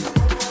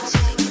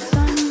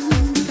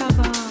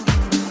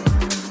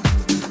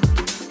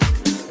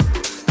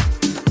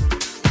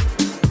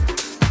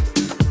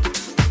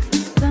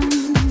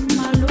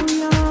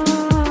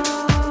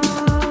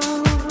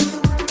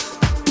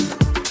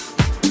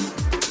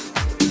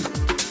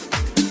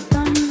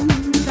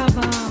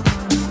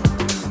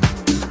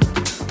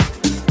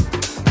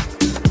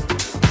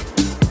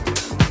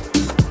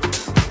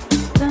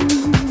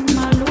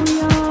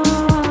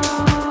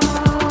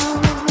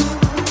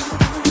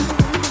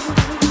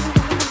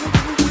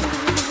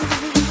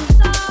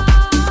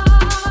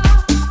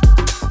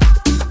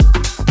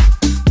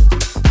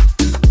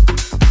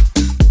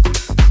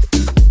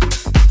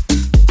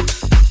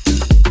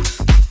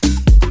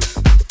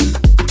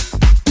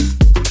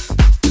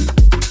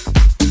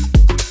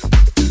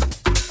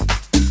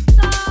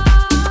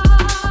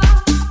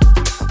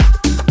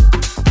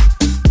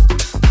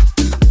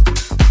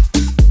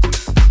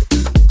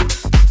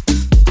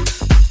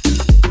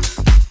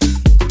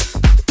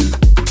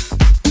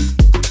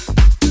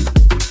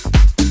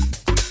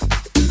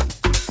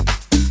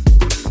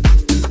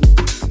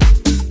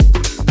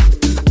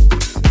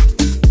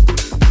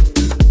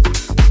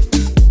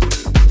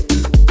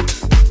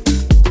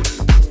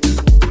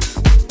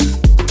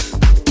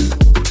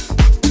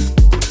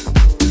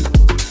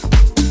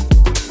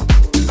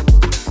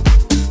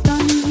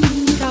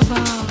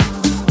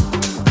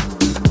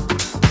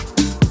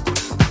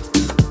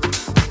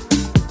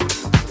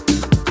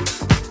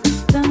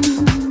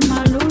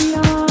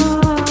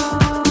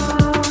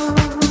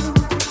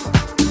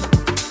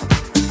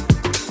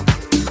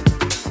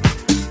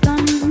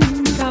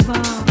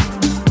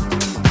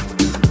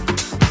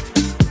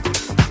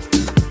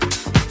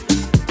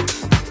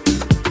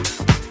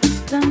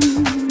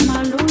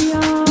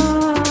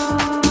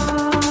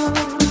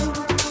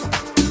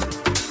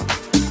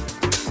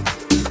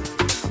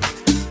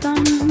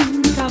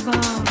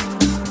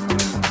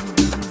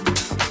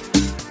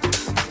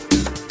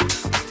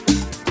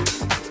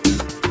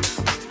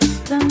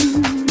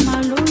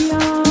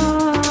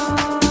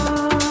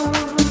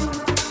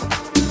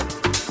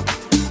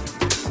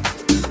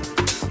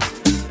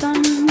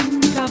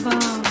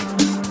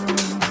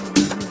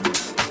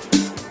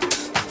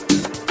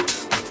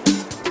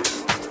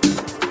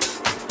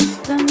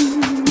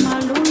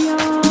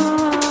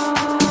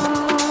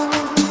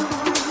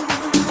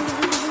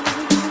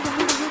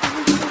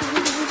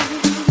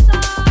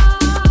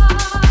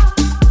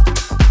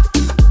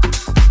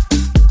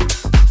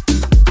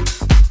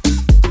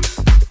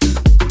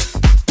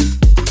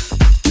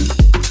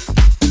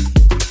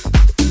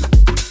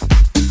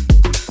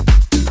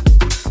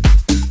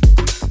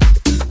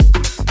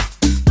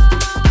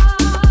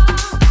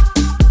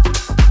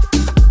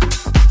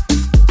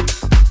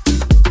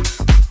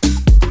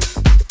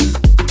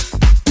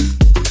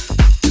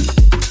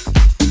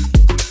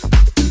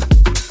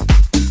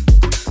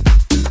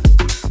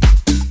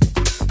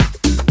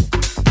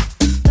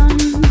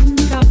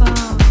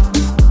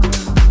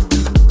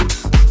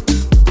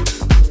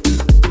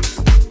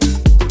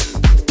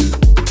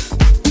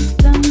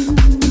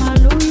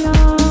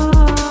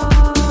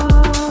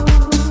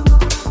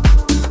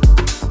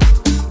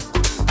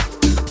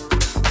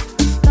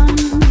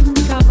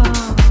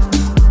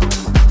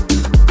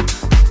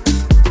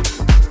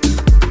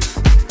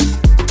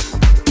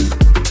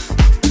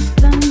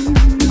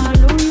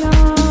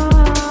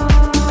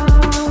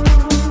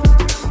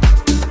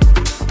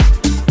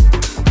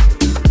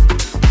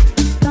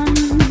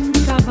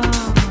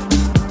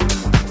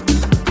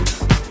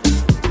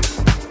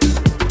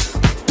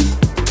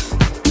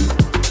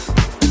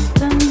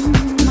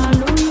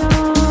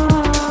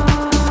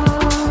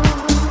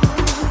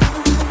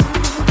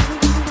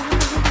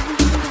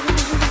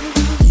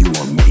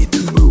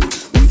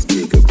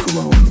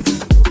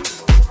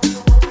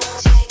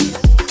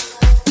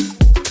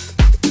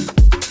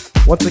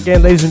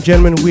 again, ladies and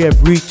gentlemen, we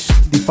have reached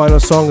the final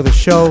song of the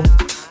show.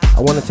 I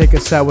want to take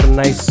us out with a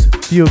nice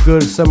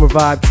feel-good summer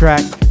vibe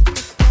track.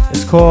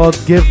 It's called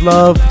Give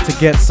Love to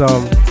Get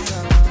Some,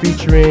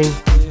 featuring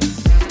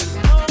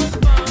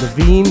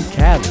Levine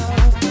Cali.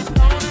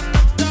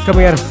 It's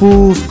coming out of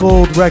Fool's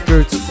Gold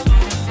Records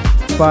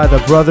by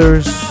the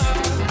brothers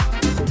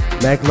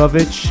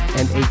Maglovich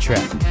and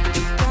A-Track.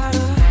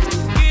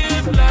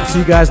 I'll see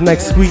you guys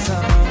next week.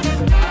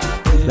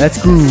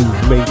 Let's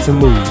groove, made to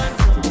move.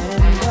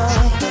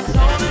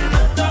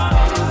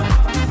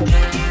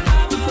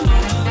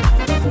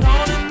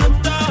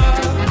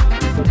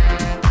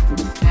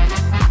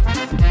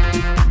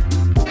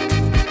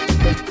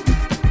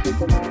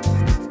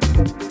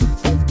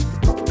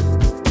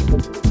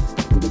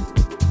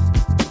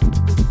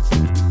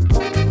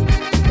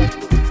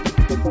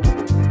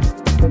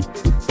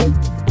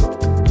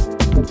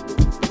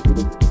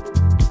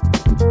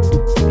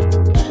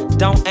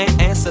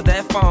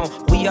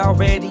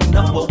 Already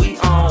know what we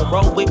on.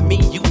 Roll with me,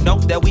 you know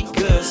that we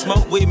good.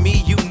 Smoke with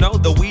me, you know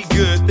that we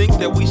good. Think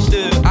that we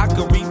should. I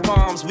could read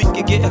palms, we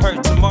could get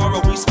hurt.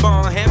 Tomorrow we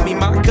spawn. Hand me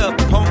my cup,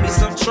 pour me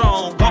some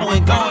Tron.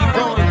 Going. Give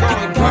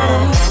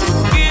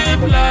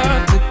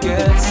love to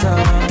get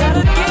some.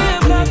 Gotta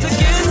give love to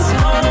get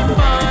some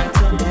fun.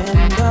 To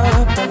end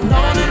up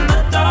alone in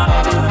the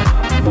dark.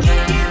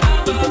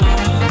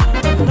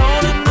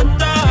 Alone in the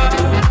dark.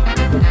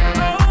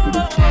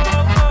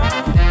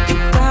 You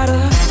gotta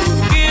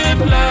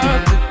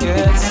love to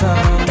get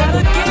some.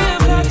 Gotta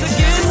give love to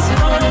get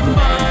some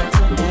fun.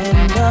 To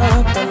end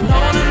up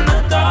alone in the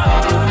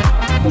dark.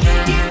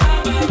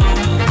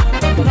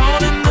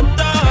 Alone in the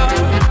dark.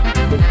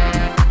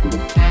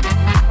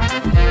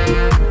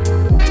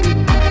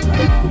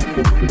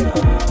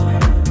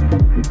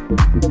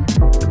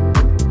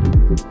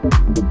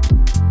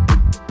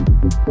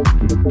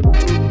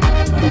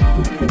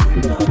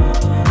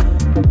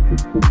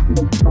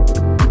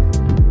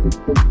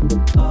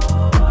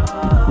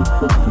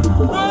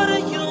 What are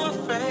you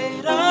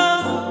afraid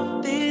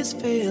of? These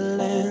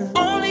feelings,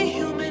 only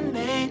human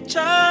nature.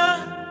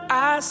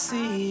 I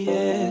see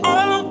it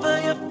all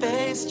over your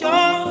face. You're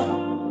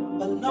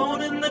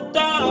alone in the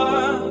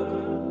dark.